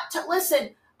I'm not to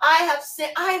listen. I have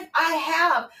sinned. I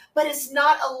have, but it's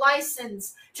not a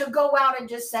license to go out and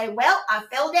just say, well, I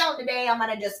fell down today. I'm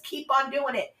going to just keep on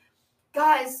doing it.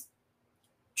 Guys,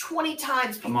 20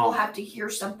 times people have to hear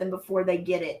something before they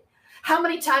get it. How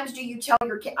many times do you tell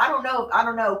your kid? I don't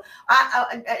know.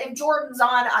 If Jordan's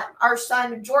on, our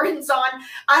son, Jordan's on,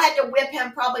 I had to whip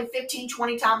him probably 15,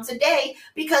 20 times a day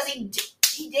because he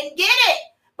didn't get it.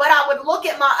 But I would look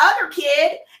at my other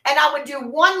kid and I would do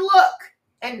one look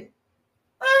and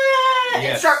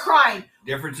start crying.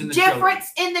 Difference in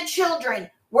the children.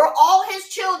 We're all his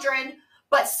children,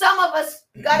 but some of us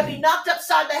got to be knocked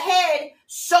upside the head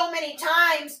so many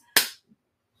times.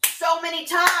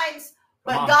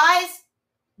 But guys,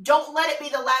 don't let it be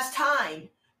the last time,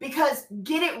 because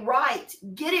get it right.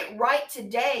 Get it right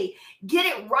today. Get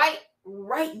it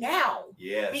right now.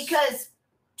 Yes. Because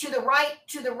to the right,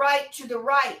 to the right, to the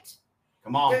right.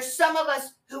 Come on. There's some of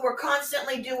us who are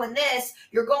constantly doing this.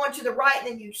 You're going to the right, and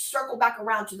then you circle back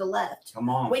around to the left. Come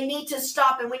on. We need to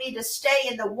stop, and we need to stay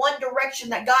in the one direction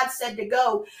that God said to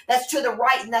go. That's to the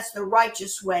right, and that's the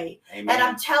righteous way. Amen. And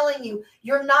I'm telling you,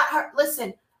 you're not hurt.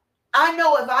 Listen, I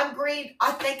know if I'm grieved,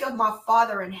 I think of my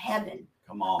Father in heaven.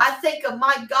 Come on. I think of,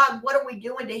 my God, what are we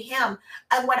doing to him?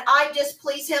 And when I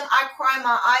displease him, I cry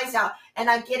my eyes out,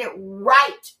 and I get it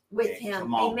right with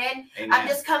him. Amen. Amen. I'm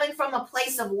just coming from a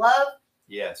place of love.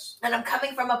 Yes. And I'm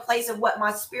coming from a place of what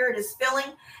my spirit is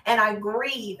feeling, and I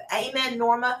grieve. Amen,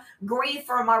 Norma. Grieve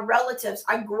for my relatives.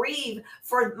 I grieve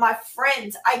for my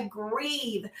friends. I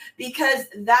grieve because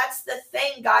that's the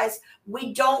thing, guys.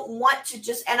 We don't want to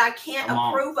just, and I can't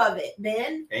approve of it,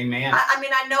 Ben. Amen. I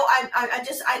mean, I know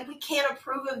we can't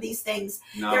approve of these things.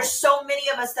 No. There's so many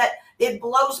of us that it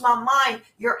blows my mind.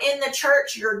 You're in the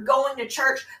church, you're going to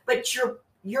church, but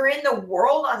you're in the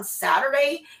world on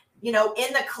Saturday, in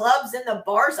the clubs, in the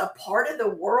bars, a part of the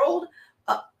world.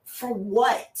 For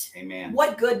what? Amen.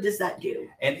 What good does that do?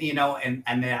 And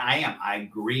and then I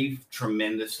grieve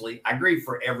tremendously. I grieve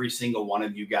for every single one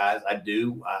of you guys. I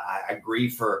do. I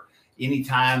grieve for any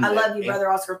time. I love you,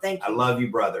 Brother Oscar. Thank you. I love you,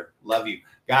 brother. Love you.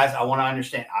 Guys, I want to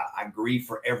understand. I grieve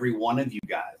for every one of you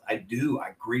guys. I do.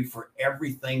 I grieve for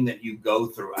everything that you go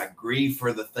through. I grieve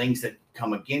for the things that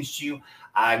come against you.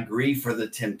 I grieve for the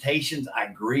temptations. I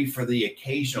grieve for the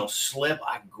occasional slip.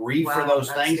 I grieve for those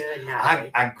things.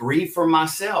 I grieve for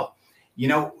myself. You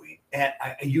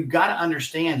got to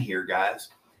understand here, guys.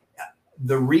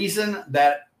 The reason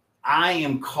that I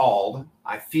am called,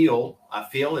 I feel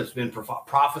it's been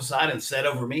prophesied and said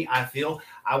over me. I feel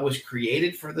I was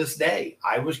created for this day.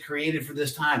 I was created for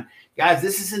this time. Guys,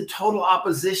 this is in total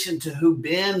opposition to who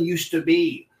Ben used to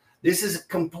be. This is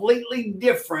completely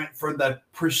different for the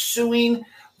pursuing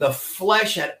the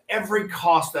flesh at every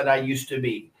cost that I used to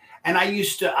be. And I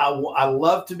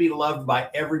love to be loved by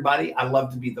everybody. I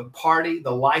love to be the party,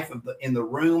 the life in the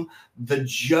room, the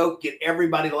joke, get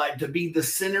everybody to be the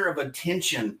center of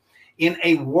attention in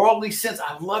a worldly sense.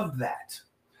 I loved that.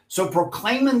 So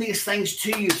proclaiming these things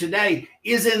to you today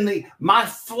is my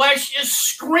flesh is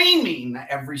screaming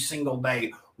every single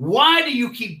day. Why do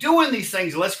you keep doing these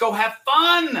things? Let's go have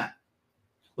fun.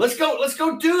 Let's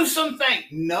go do something.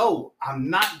 No,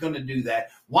 I'm not going to do that.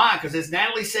 Why? Because as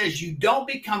Natalie says, you don't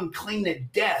become clean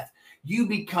at death. You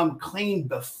become clean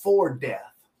before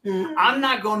death. Mm-hmm. I'm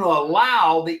not going to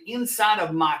allow the inside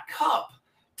of my cup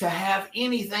to have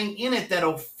anything in it that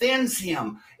offends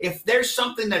him. If there's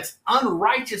something that's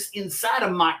unrighteous inside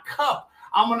of my cup,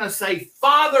 I'm going to say,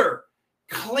 Father,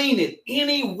 clean it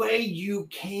any way you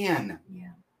can. Yeah.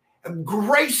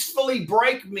 Gracefully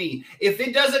break me. If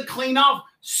it doesn't clean off,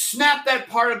 snap that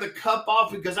part of the cup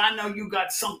off, because I know you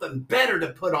got something better to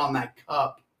put on that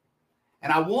cup.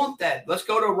 And I want that. Let's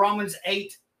go to Romans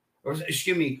 8. Or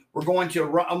excuse me, we're going to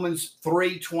Romans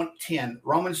 3:10.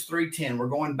 Romans 3:10. We're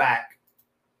going back.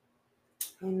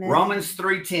 Amen. Romans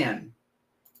 3:10.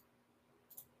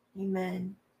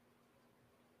 Amen.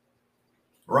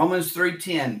 Romans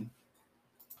 3:10.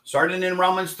 Starting in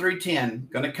Romans 3:10.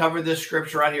 Going to cover this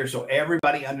scripture right here so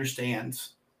everybody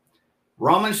understands.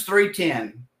 Romans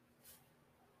 3:10.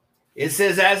 It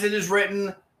says, as it is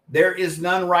written, there is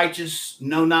none righteous,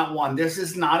 no, not one. This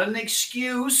is not an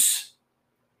excuse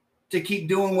to keep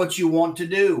doing what you want to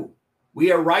do.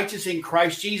 We are righteous in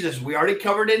Christ Jesus. We already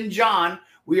covered it in John.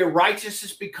 We are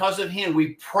righteous because of him.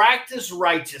 We practice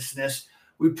righteousness.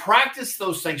 We practice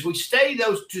those things. We study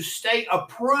those to stay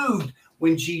approved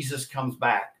when Jesus comes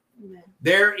back. Amen.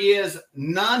 There is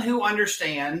none who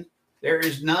understand. There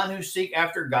is none who seek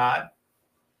after God.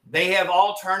 They have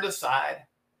all turned aside.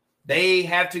 They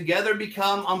have together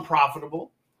become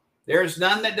unprofitable. There is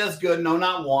none that does good, no,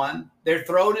 not one. Their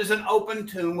throat is an open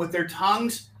tomb. With their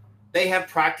tongues, they have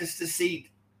practiced deceit.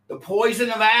 The poison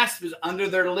of asp is under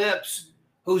their lips,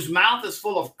 whose mouth is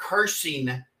full of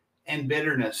cursing and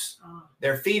bitterness.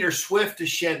 Their feet are swift to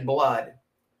shed blood.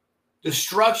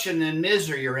 Destruction and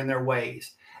misery are in their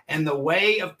ways, and the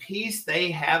way of peace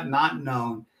they have not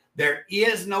known. There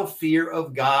is no fear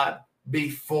of God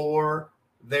before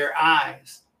their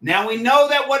eyes. Now we know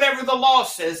that whatever the law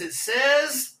says, it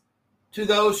says to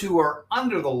those who are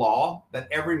under the law, that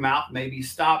every mouth may be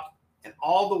stopped, and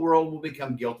all the world will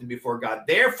become guilty before God.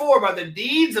 Therefore, by the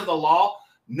deeds of the law,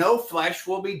 no flesh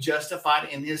will be justified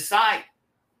in his sight.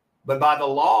 But by the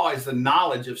law is the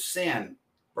knowledge of sin.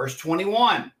 Verse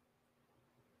 21.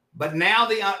 But now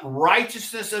the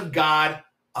righteousness of God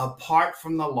apart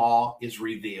from the law is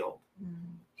revealed.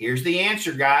 Here's the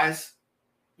answer, guys.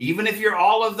 Even if you're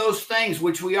all of those things,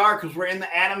 which we are, because we're in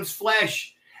the Adam's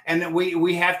flesh, and that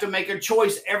we have to make a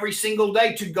choice every single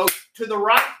day to go to the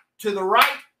right, to the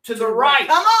right, to the right.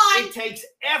 Come on. It takes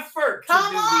effort to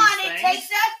do these things. It takes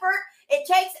effort. It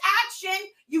takes action.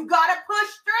 You got to push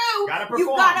through. Got to perform.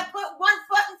 You got to put one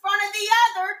foot in front of the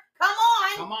other. Come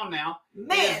on. Come on now.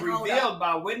 Man, it is revealed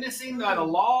by witnessing by the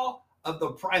law of the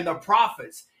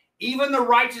prophets, even the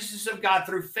righteousness of God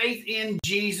through faith in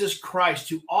Jesus Christ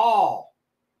to all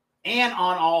and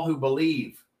on all who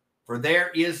believe. For there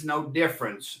is no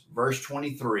difference, verse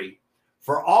 23,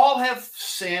 For all have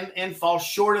sinned and fall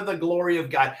short of the glory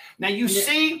of God. Now you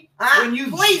see, when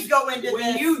you please go into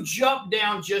when this. you jump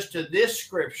down just to this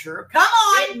scripture, Come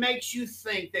on. it makes you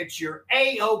think that you're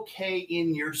A-okay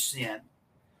in your sin.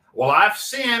 Well, I've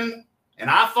sinned and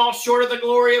I fall short of the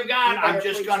glory of God. I'm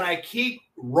just going to keep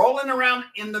rolling around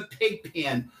in the pig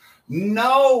pen.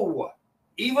 No,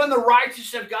 even the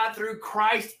righteousness of God through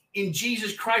Christ, in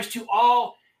Jesus Christ, to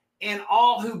all and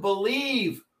all who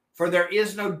believe. For there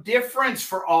is no difference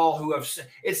for all who have sinned.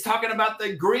 It's talking about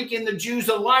the Greek and the Jews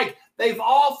alike. They've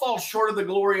all fallen short of the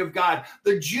glory of God.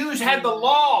 The Jews had the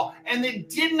law, and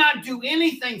it did not do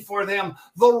anything for them.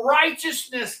 The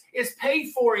righteousness is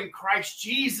paid for in Christ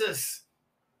Jesus.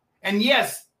 And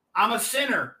yes, I'm a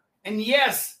sinner. And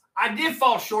yes, I did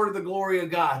fall short of the glory of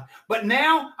God. But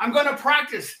now I'm going to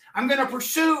practice. I'm going to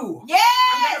pursue. Yes.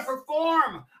 I'm going to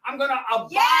perform. I'm going to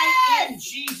abide in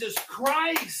Jesus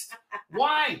Christ.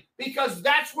 Why? Because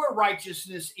that's where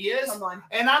righteousness is. Come on.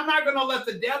 And I'm not going to let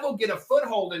the devil get a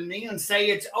foothold in me and say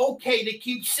it's okay to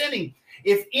keep sinning.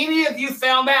 If any of you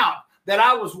found out that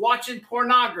I was watching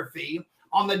pornography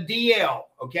on the DL,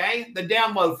 okay, the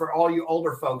download for all you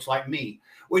older folks like me,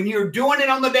 when you're doing it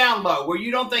on the download where you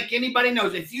don't think anybody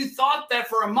knows, if you thought that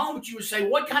for a moment, you would say,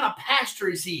 what kind of pastor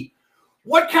is he?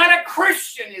 What kind of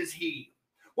Christian is he?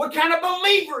 What kind of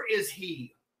believer is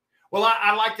he? Well,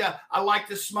 I like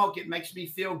to smoke. It makes me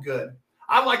feel good.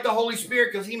 I like the Holy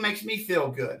Spirit because he makes me feel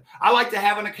good. I like to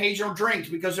have an occasional drink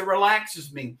because it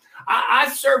relaxes me.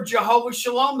 I serve Jehovah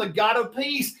Shalom, the God of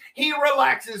peace. He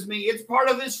relaxes me. It's part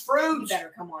of his fruit. You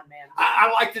better come on, man.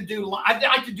 I like to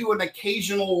do an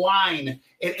occasional line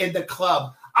in the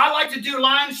club. I like to do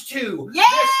lines too.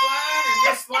 Yes!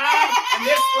 This line and this line and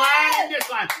this line and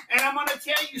this line. And I'm going to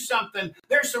tell you something.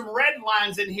 There's some red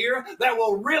lines in here that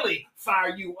will really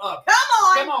fire you up.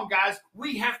 Come on, guys.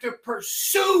 We have to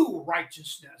pursue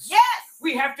righteousness. Yes.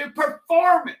 We have to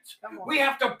perform it. We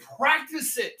have to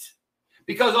practice it.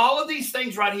 Because all of these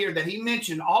things right here that he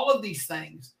mentioned, all of these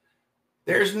things,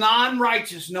 there's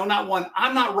non-righteous, no, not one.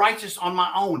 I'm not righteous on my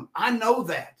own. I know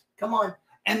that. Come on.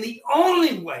 And the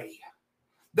only way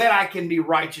that I can be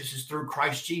righteous is through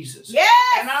Christ Jesus. Yes.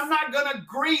 And I'm not going to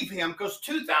grieve him because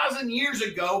 2,000 years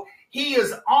ago, he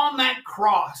is on that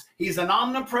cross. He's an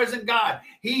omnipresent God.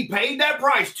 He paid that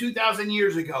price 2,000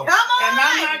 years ago. Come on. And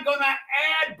I'm not going to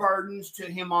add burdens to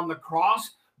him on the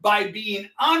cross by being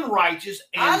unrighteous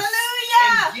and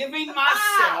giving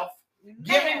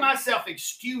myself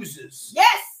excuses.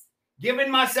 Yes. Giving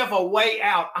myself a way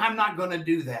out. I'm not going to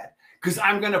do that. Because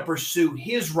I'm going to pursue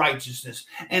his righteousness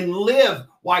and live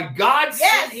why God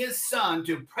sent his son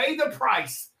to pay the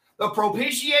price, the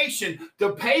propitiation,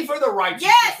 to pay for the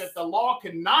righteousness that the law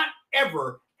cannot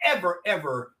ever, ever,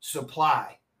 ever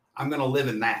supply. I'm going to live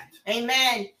in that.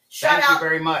 Amen. Thank you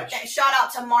very much. Shout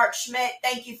out to Mark Schmidt.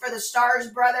 Thank you for the stars,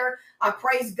 brother. I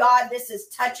praise God. This is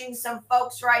touching some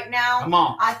folks right now. Come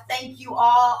on. I thank you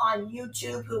all on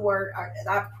YouTube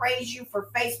I praise you for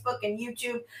Facebook and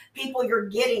YouTube. People, you're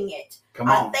getting it. Come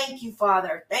on. I thank you,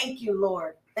 Father. Thank you,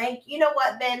 Lord. You know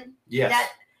what, Ben? Yes. That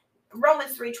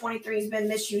Romans 3:23 has been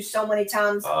misused so many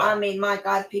times. I mean, my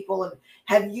God, people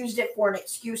have used it for an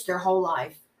excuse their whole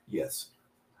life. Yes.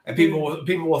 And people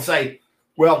will say,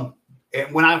 well,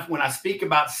 when I speak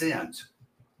about sins,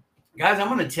 guys, I'm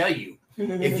going to tell you,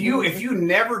 if you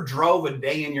never drove a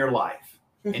day in your life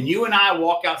and you and I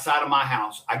walk outside of my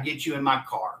house, I get you in my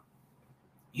car,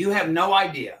 you have no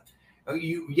idea.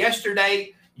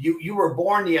 You were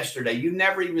born yesterday. You've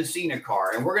never even seen a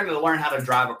car, and we're going to learn how to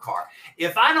drive a car.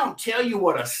 If I don't tell you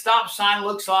what a stop sign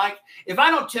looks like, if I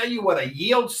don't tell you what a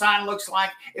yield sign looks like,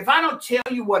 if I don't tell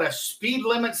you what a speed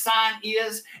limit sign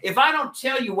is, if I don't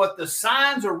tell you what the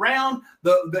signs around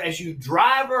as you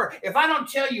drive, or if I don't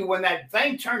tell you when that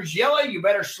thing turns yellow, you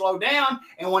better slow down,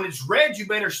 and when it's red, you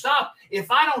better stop.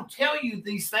 If I don't tell you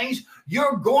these things,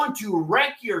 you're going to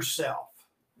wreck yourself.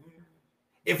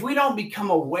 If we don't become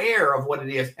aware of what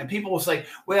it is, and people will say,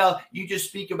 well, you just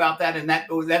speak about that and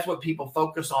that's what people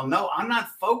focus on. No, I'm not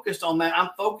focused on that.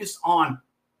 I'm focused on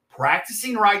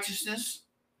practicing righteousness,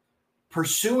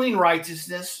 pursuing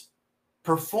righteousness,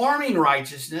 performing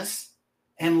righteousness,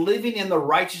 and living in the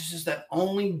righteousness that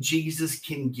only Jesus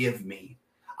can give me.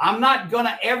 I'm not going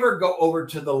to ever go over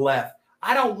to the left.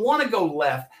 I don't want to go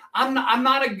left. I'm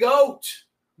not a goat.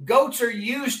 Goats are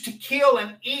used to kill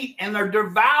and eat, and they're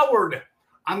devoured.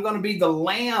 I'm going to be the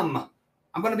lamb.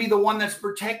 I'm going to be the one that's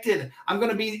protected. I'm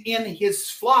going to be in his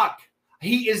flock.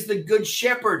 He is the good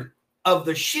shepherd of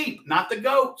the sheep, not the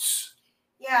goats.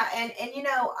 Yeah, and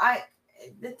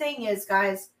the thing is,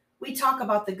 guys, we talk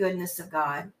about the goodness of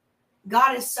God.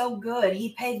 God is so good.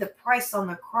 He paid the price on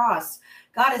the cross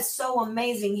God is so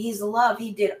amazing. He's love.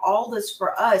 He did all this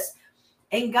for us.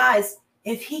 And guys,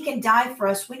 if he can die for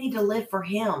us, we need to live for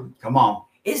him. Come on.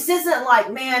 This isn't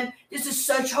like, man, this is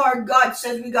such hard. God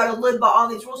says we got to live by all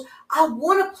these rules. I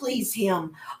want to please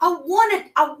him. I want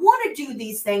to do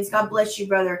these things. God bless you,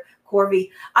 Brother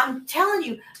Corby. I'm telling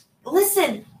you,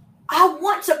 listen, I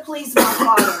want to please my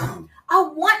Father. I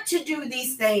want to do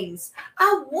these things.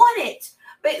 I want it.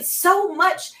 But so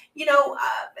much,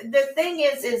 the thing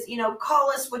is,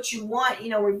 call us what you want,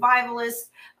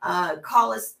 revivalist,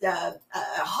 call us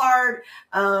hard,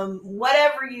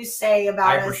 whatever you say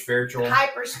about hyper spiritual,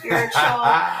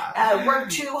 we're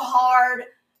too hard.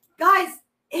 Guys,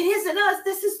 it isn't us.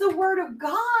 This is the word of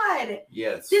God.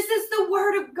 Yes. This is the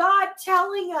word of God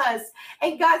telling us.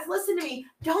 And guys, listen to me.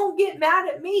 Don't get mad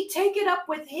at me. Take it up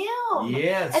with him.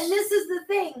 Yes. And this is the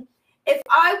thing. If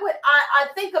I would, I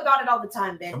think about it all the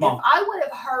time, Ben. If I would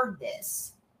have heard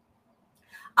this,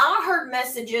 I heard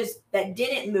messages that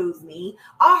didn't move me.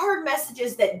 I heard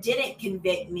messages that didn't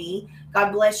convict me.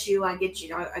 God bless you. I get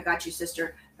you. I got you,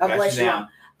 sister. God bless you.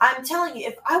 I'm telling you,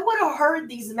 if I would have heard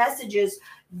these messages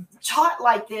taught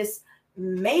like this,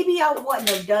 maybe I wouldn't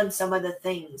have done some of the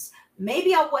things.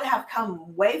 Maybe I would have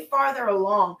come way farther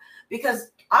along,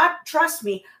 because trust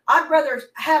me, I'd rather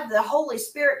have the Holy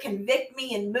Spirit convict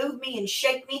me and move me and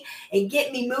shake me and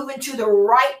get me moving to the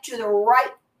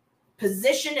right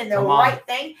position and the right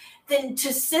thing than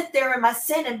to sit there in my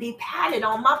sin and be patted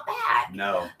on my back.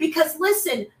 No. Because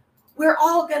listen, we're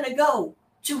all going to go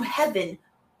to heaven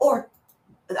or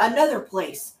another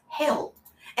place, hell.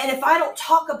 And if I don't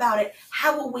talk about it,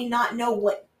 how will we not know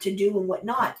what to do and what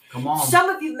not? Come on. Some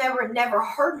of you never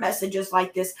heard messages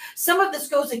like this. Some of this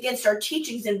goes against our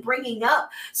teachings and bringing up.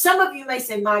 Some of you may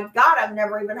say, my God, I've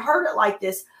never even heard it like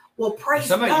this. Well, praise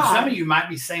God. Some of you might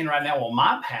be saying right now, well,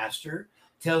 my pastor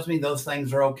tells me those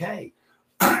things are okay.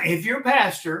 If your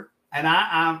pastor, and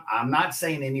I'm not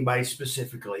saying anybody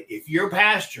specifically, if your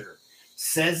pastor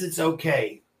says it's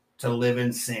okay to live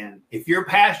in sin, if your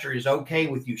pastor is okay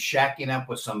with you shacking up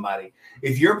with somebody,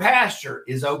 if your pastor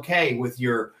is okay with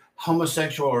your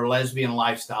homosexual or lesbian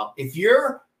lifestyle, if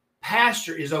your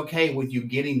pastor is okay with you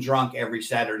getting drunk every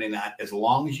Saturday night, as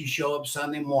long as you show up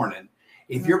Sunday morning,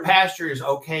 if your pastor is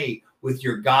okay with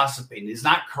your gossiping, is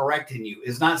not correcting you,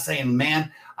 is not saying,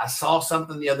 man, I saw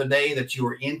something the other day that you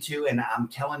were into, and I'm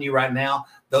telling you right now,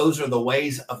 those are the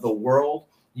ways of the world.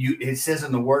 It says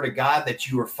in the word of God that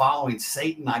you are following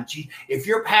Satan, not Jesus. If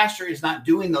your pastor is not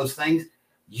doing those things,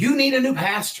 you need a new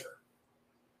pastor,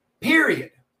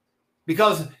 period.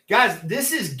 Because guys,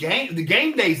 this is the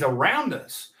game days around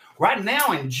us right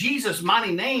now. In Jesus'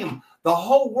 mighty name, the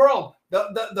whole world,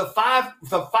 the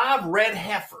five red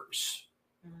heifers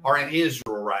are in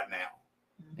Israel right now.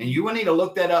 And you will need to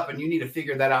look that up, and you need to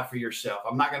figure that out for yourself.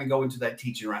 I'm not going to go into that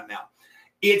teaching right now.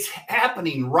 It's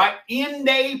happening right.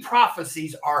 End-day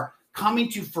prophecies are coming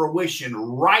to fruition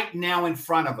right now in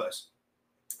front of us.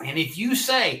 And if you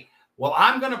say, well,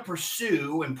 I'm going to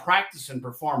pursue and practice and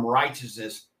perform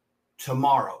righteousness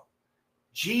tomorrow,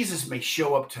 Jesus may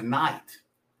show up tonight.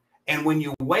 And when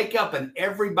you wake up and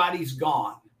everybody's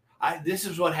gone, this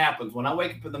is what happens. When I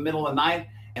wake up in the middle of the night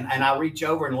and I reach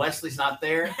over and Leslie's not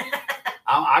there,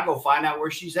 I go find out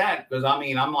where she's at. Because,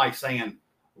 I'm like saying,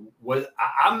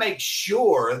 I make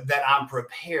sure that I'm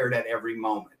prepared at every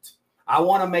moment. I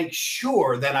want to make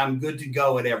sure that I'm good to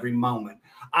go at every moment.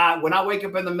 When I wake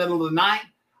up in the middle of the night,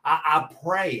 I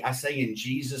pray. I say in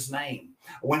Jesus' name.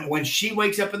 When she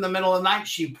wakes up in the middle of the night,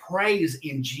 she prays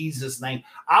in Jesus' name.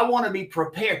 I want to be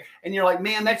prepared. And you're like,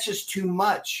 man, that's just too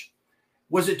much.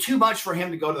 Was it too much for him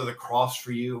to go to the cross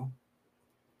for you?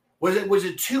 Was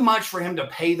it too much for him to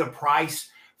pay the price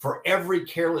for every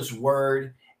careless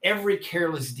word, every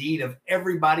careless deed of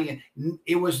everybody?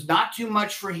 It was not too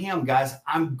much for him, guys.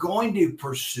 I'm going to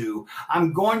pursue.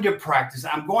 I'm going to practice.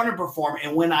 I'm going to perform.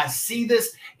 And when I see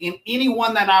this in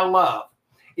anyone that I love,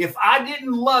 if I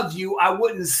didn't love you, I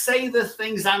wouldn't say the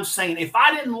things I'm saying. If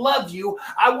I didn't love you,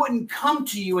 I wouldn't come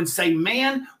to you and say,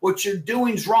 man, what you're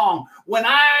doing's wrong.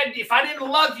 If I didn't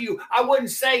love you, I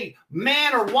wouldn't say,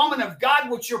 man or woman of God,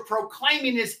 what you're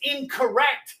proclaiming is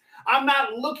incorrect. I'm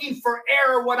not looking for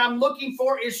error. What I'm looking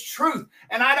for is truth.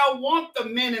 And I don't want the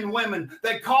men and women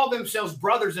that call themselves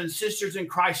brothers and sisters in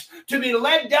Christ to be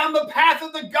led down the path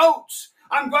of the goats.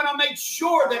 I'm going to make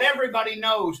sure that everybody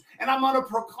knows, and I'm going to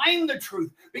proclaim the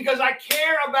truth because I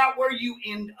care about where you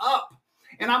end up.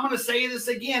 And I'm going to say this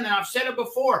again, and I've said it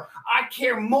before. I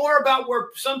care more about where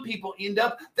some people end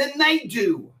up than they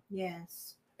do.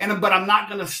 Yes. But I'm not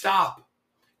going to stop.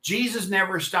 Jesus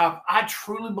never stopped. I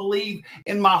truly believe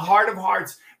in my heart of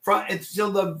hearts, until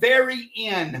the very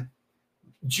end,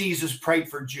 Jesus prayed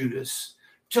for Judas.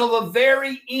 till the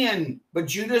very end. But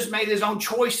Judas made his own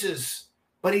choices,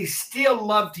 but he still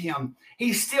loved him.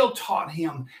 He still taught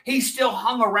him. He still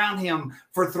hung around him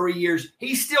for 3 years.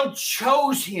 He still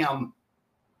chose him,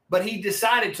 but he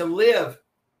decided to live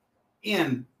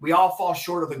in, we all fall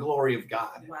short of the glory of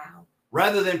God. Wow.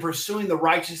 Rather than pursuing the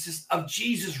righteousness of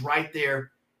Jesus right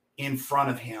there in front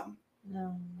of him.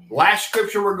 No. Last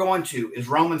scripture we're going to is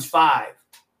Romans 5,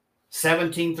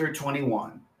 17 through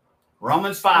 21.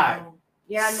 Romans 5. Oh.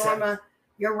 Yeah, Norma,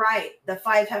 you're right. The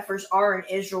 5 heifers are in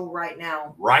Israel right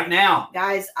now. Right now.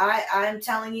 Guys, I'm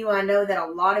telling you, I know that a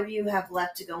lot of you have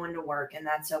left to go into work, and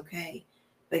that's okay.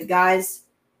 But guys,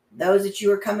 those that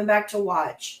you are coming back to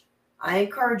watch, I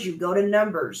encourage you, go to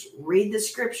Numbers, read the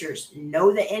scriptures,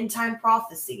 know the end time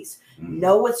prophecies,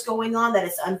 know what's going on, that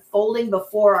is unfolding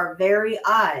before our very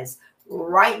eyes.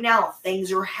 Right now,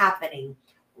 things are happening.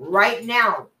 Right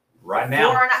now. Right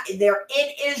now. They're in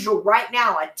Israel right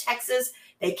now, at Texas.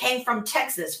 They came from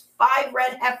Texas. 5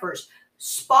 red heifers,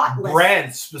 spotless.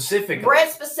 Bread specifically. Bread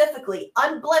specifically,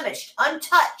 unblemished,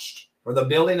 untouched. For the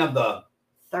building of the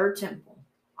third temple.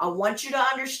 I want you to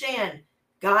understand,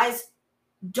 guys,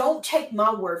 don't take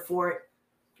my word for it.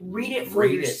 Read it for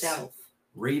yourself.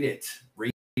 Read it.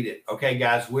 Read it. Okay,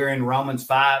 guys, we're in Romans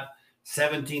 5,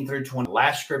 17 through 20.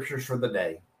 Last scriptures for the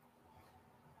day.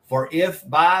 For if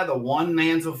by the one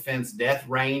man's offense death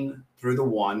reigned through the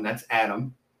one, that's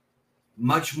Adam,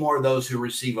 much more those who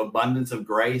receive abundance of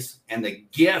grace and the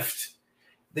gift.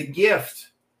 The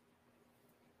gift.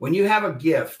 When you have a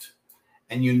gift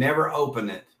and you never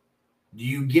open it, do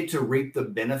you get to reap the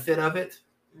benefit of it?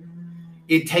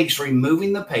 It takes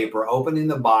removing the paper, opening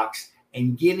the box,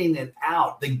 and getting it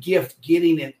out. The gift,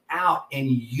 getting it out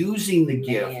and using the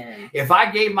gift. If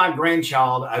I gave my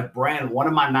grandchild one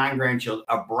of my 9 grandchildren,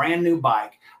 a brand new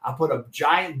bike, I put a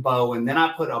giant bow and then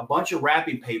I put a bunch of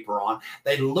wrapping paper on.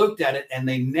 They looked at it and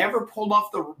they never pulled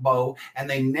off the bow and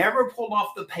they never pulled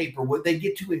off the paper. Would they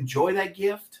get to enjoy that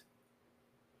gift?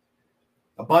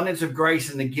 Abundance of grace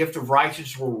and the gift of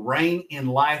righteousness will reign in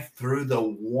life through the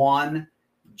one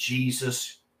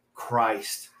Jesus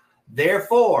Christ.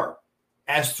 Therefore,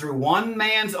 as through one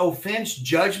man's offense,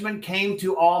 judgment came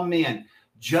to all men.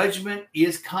 Judgment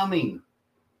is coming.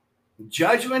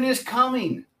 Judgment is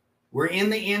coming. We're in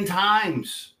the end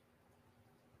times.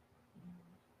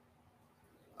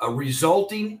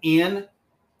 Resulting in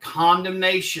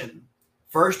condemnation.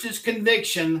 First is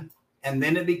conviction, and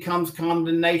then it becomes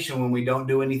condemnation when we don't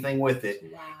do anything with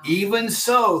it. Wow. Even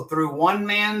so, through one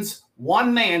man's,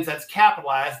 that's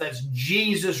capitalized, that's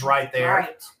Jesus right there.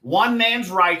 Right. One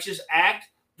man's righteous act,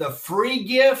 the free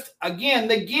gift. Again,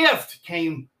 the gift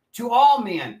came to all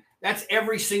men. That's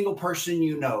every single person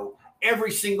you know,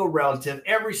 every single relative,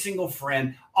 every single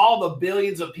friend, all the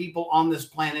billions of people on this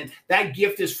planet. That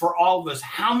gift is for all of us.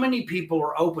 How many people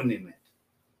are opening it?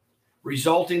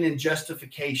 Resulting in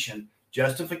justification.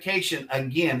 Justification,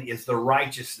 again, is the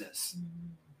righteousness.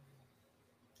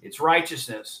 It's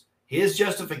righteousness. His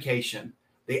justification.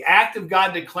 The act of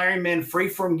God declaring men free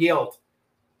from guilt.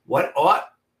 What?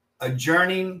 A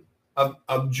journeying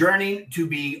to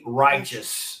be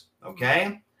righteous.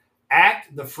 Okay?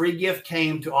 Act, the free gift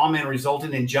came to all men,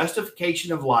 resulting in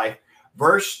justification of life.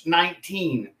 Verse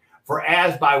 19. For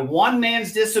as by one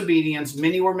man's disobedience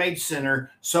many were made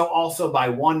sinner, so also by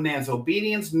one man's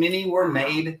obedience many were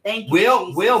made.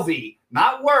 Will be.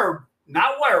 Not where,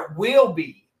 will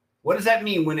be. What does that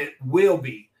mean when it will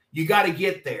be? You got to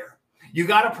get there. You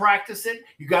got to practice it.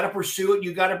 You got to pursue it.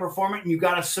 You got to perform it, and you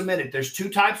got to submit it. There's 2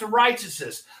 types of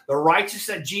righteousness. The righteousness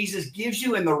that Jesus gives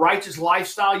you and the righteous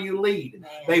lifestyle you lead. Man.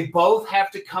 They both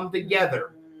have to come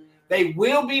together. They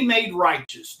will be made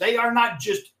righteous. They are not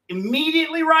just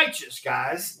immediately righteous,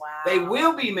 guys. Wow. They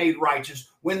will be made righteous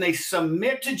when they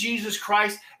submit to Jesus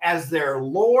Christ as their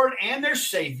Lord and their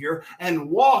Savior and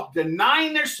walk,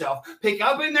 denying themselves, picking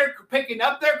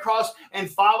up their cross and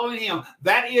following Him.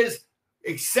 That is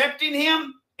accepting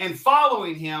Him and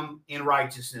following Him in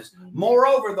righteousness. Mm-hmm.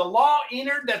 Moreover, the law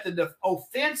entered that the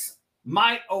offense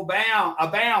might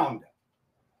abound.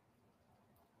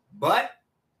 But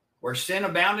where sin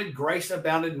abounded, grace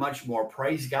abounded much more.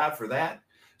 Praise God for that.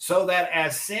 So that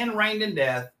as sin reigned in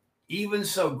death, even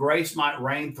so grace might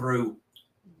reign through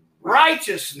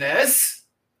righteousness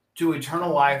to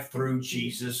eternal life through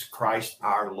Jesus Christ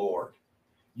our Lord.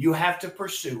 You have to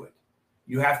pursue it.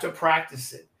 You have to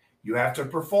practice it. You have to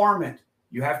perform it.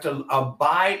 You have to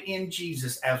abide in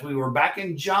Jesus. As we were back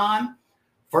in John,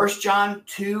 1 John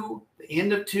 2, the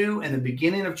end of 2 and the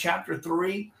beginning of chapter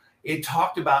 3, it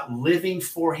talked about living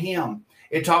for Him.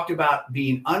 It talked about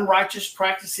being unrighteous,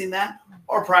 practicing that,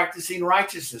 or practicing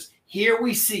righteousness. Here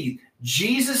we see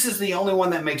Jesus is the only one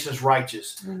that makes us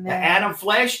righteous. Amen. The Adam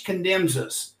flesh condemns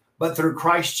us, but through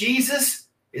Christ Jesus,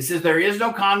 it says there is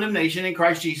no condemnation in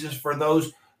Christ Jesus for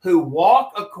those who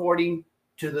walk according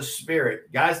to the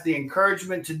Spirit. Guys, the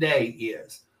encouragement today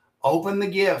is open the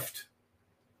gift.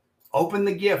 Open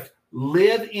the gift.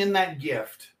 Live in that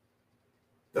gift.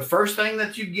 The first thing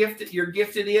that you're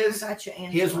gifted is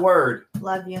His word.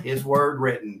 Love you. His word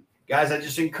written. Guys, I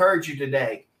just encourage you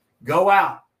today. Go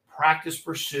out, practice,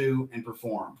 pursue, and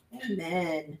perform.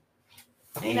 Amen.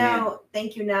 Amen.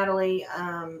 Thank you, Natalie.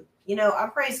 I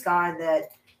praise God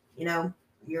that,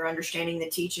 you're understanding the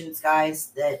teachings,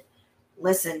 guys, that,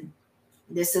 listen,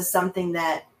 this is something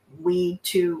that we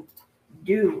too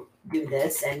do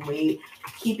this, and we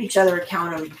keep each other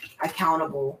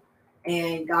accountable.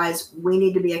 And guys, we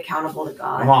need to be accountable to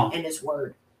God and His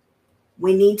word.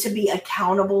 We need to be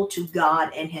accountable to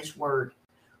God and His word.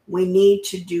 We need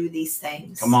to do these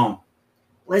things. Come on.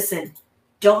 Listen,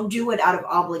 don't do it out of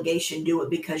obligation. Do it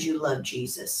because you love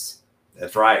Jesus.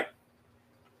 That's right.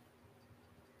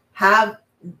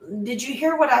 Did you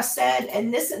hear what I said?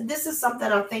 And this is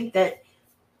something I think that,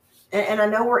 and I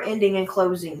know we're ending and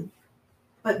closing,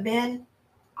 but Ben,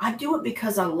 I do it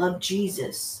because I love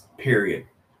Jesus. Period.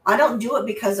 I don't do it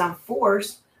because I'm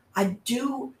forced. I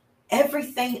do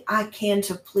everything I can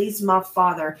to please my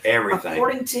Father. Everything.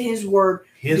 According to His word.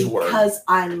 His word. Because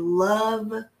I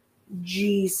love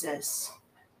Jesus.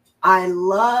 I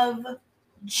love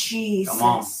Jesus. Come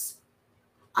on.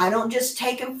 I don't just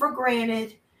take Him for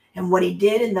granted and what He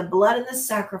did in the blood and the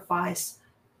sacrifice.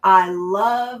 I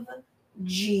love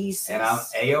Jesus. And I'm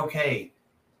A-okay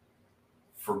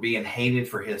for being hated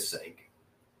for His sake.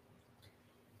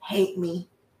 Hate me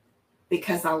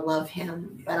because I love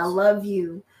Him. Yes. But I love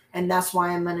you. And that's why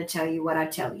I'm going to tell you what I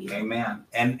tell you. Amen.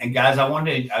 And guys,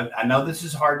 I know this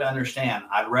is hard to understand.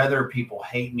 I'd rather people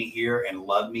hate me here and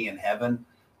love me in heaven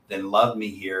than love me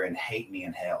here and hate me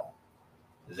in hell.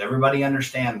 Does everybody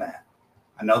understand that?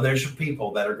 I know there's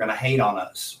people that are going to hate on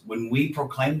us. When we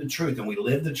proclaim the truth and we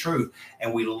live the truth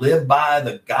and we live by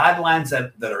the guidelines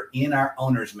that are in our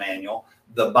owner's manual,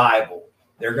 the Bible,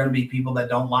 there are going to be people that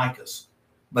don't like us.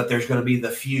 But there's going to be the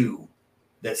few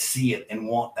that see it and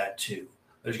want that too.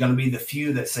 There's going to be the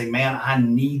few that say, man, I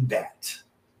need that.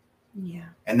 Yeah.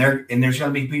 And there's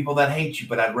going to be people that hate you,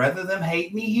 but I'd rather them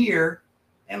hate me here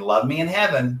and love me in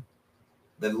heaven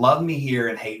than love me here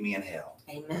and hate me in hell.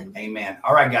 Amen. Amen.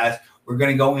 All right, guys, we're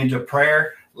going to go into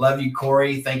prayer. Love you,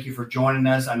 Corey. Thank you for joining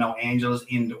us. I know Angela's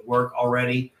into work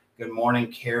already. Good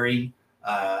morning, Carrie.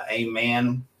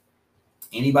 Amen.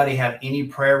 Anybody have any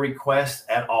prayer requests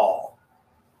at all?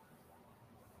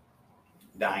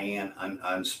 Diane,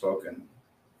 unspoken.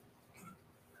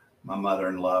 My mother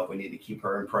in love. We need to keep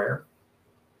her in prayer.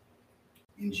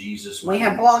 In Jesus' name. We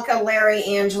have Blanca, Larry,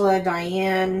 Angela,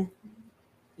 Diane.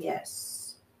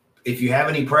 Yes. If you have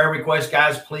any prayer requests,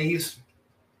 guys, please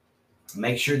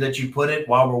make sure that you put it.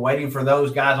 While we're waiting for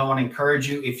those, guys, I want to encourage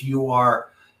you, if you are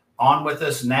on with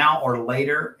us now or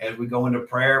later as we go into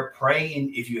prayer, pray.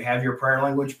 If you have your prayer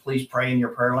language, please pray in your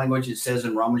prayer language. It says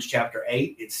in Romans chapter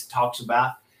 8, it talks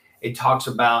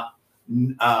about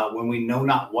when we know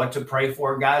not what to pray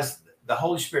for, guys. The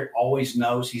Holy Spirit always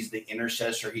knows. He's the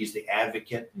intercessor. He's the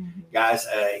advocate. Mm-hmm. Guys,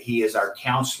 He is our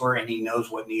counselor, and He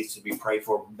knows what needs to be prayed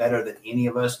for better than any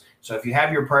of us. So if you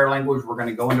have your prayer language, we're going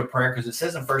to go into prayer because it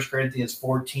says in 1 Corinthians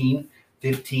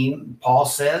 14:15, Paul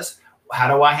says,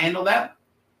 how do I handle that?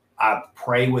 I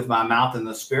pray with my mouth in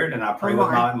the Spirit, and I pray with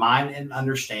my mind and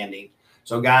understanding.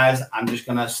 So, guys, I'm just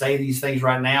going to say these things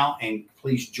right now, and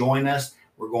please join us.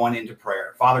 We're going into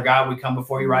prayer. Father God, we come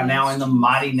before you right now in the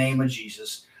mighty name of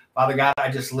Jesus. Father God, I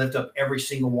just lift up every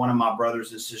single one of my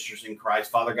brothers and sisters in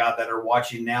Christ, Father God, that are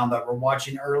watching now, that were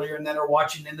watching earlier, and that are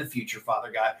watching in the future,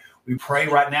 Father God. We pray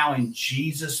right now in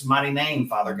Jesus' mighty name,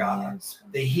 Father God,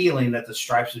 the healing that the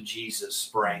stripes of Jesus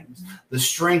brings, the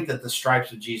strength that the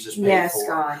stripes of Jesus pay for,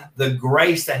 God. The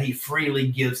grace that He freely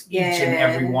gives each and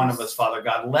every one of us, Father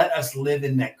God. Let us live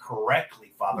in that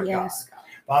correctly, Father God.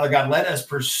 Father God, let us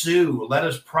pursue, let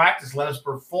us practice, let us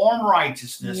perform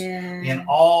righteousness in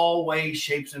all ways,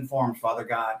 shapes, and forms, Father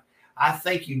God. I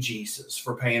thank you, Jesus,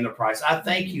 for paying the price. I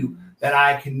thank you that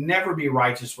I can never be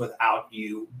righteous without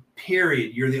you,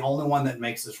 period. You're the only one that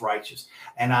makes us righteous.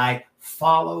 And I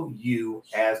follow you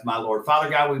as my Lord. Father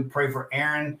God, we pray for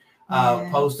Aaron.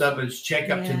 Post up his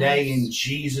checkup today in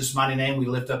Jesus' mighty name. We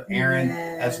lift up Aaron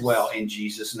as well in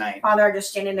Jesus' name. Father, I just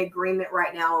stand in agreement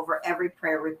right now over every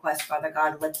prayer request, Father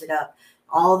God, lift it up.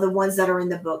 All the ones that are in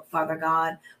the book, Father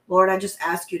God. Lord, I just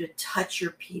ask you to touch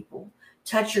your people,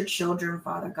 touch your children,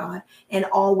 Father God. And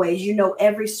always, you know,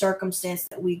 every circumstance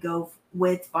that we go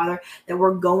with, Father, that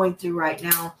we're going through right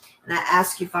now. And I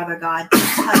ask you, Father God,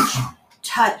 to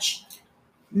touch,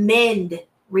 mend,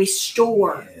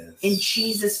 restore. Yes. In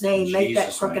Jesus' name, In make that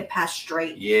Jesus' crooked name. path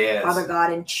straight. Yes. Father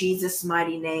God, in Jesus'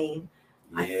 mighty name,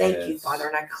 I thank you, Father,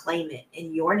 and I claim it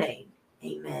in your name.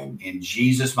 Amen. In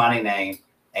Jesus' mighty name,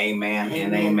 amen,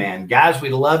 and Amen. amen. Guys, we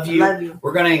love you. I love you.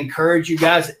 We're going to encourage you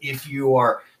guys, if you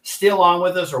are still on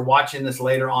with us or watching this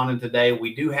later on in today,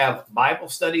 we do have Bible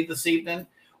study this evening.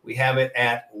 We have it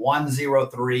at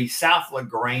 103 South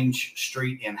LaGrange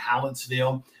Street in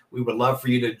Hallettsville. We would love for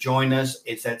you to join us.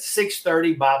 It's at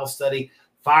 6:30 Bible study.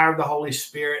 Fire of the Holy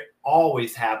Spirit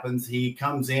always happens. He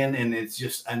comes in and it's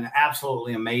just an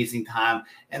absolutely amazing time.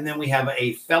 And then we have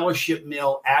a fellowship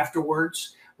meal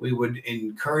afterwards. We would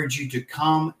encourage you to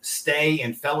come, stay,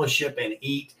 and fellowship and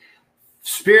eat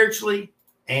spiritually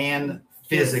and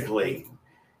physically.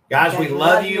 Guys, we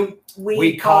love you.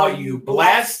 We call you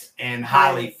blessed and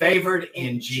highly favored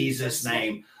in Jesus'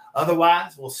 name.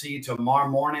 Otherwise, we'll see you tomorrow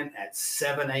morning at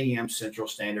 7 a.m. Central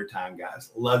Standard Time,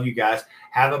 guys. Love you guys.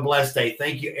 Have a blessed day.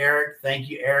 Thank you, Eric. Thank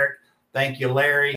you, Eric. Thank you, Larry.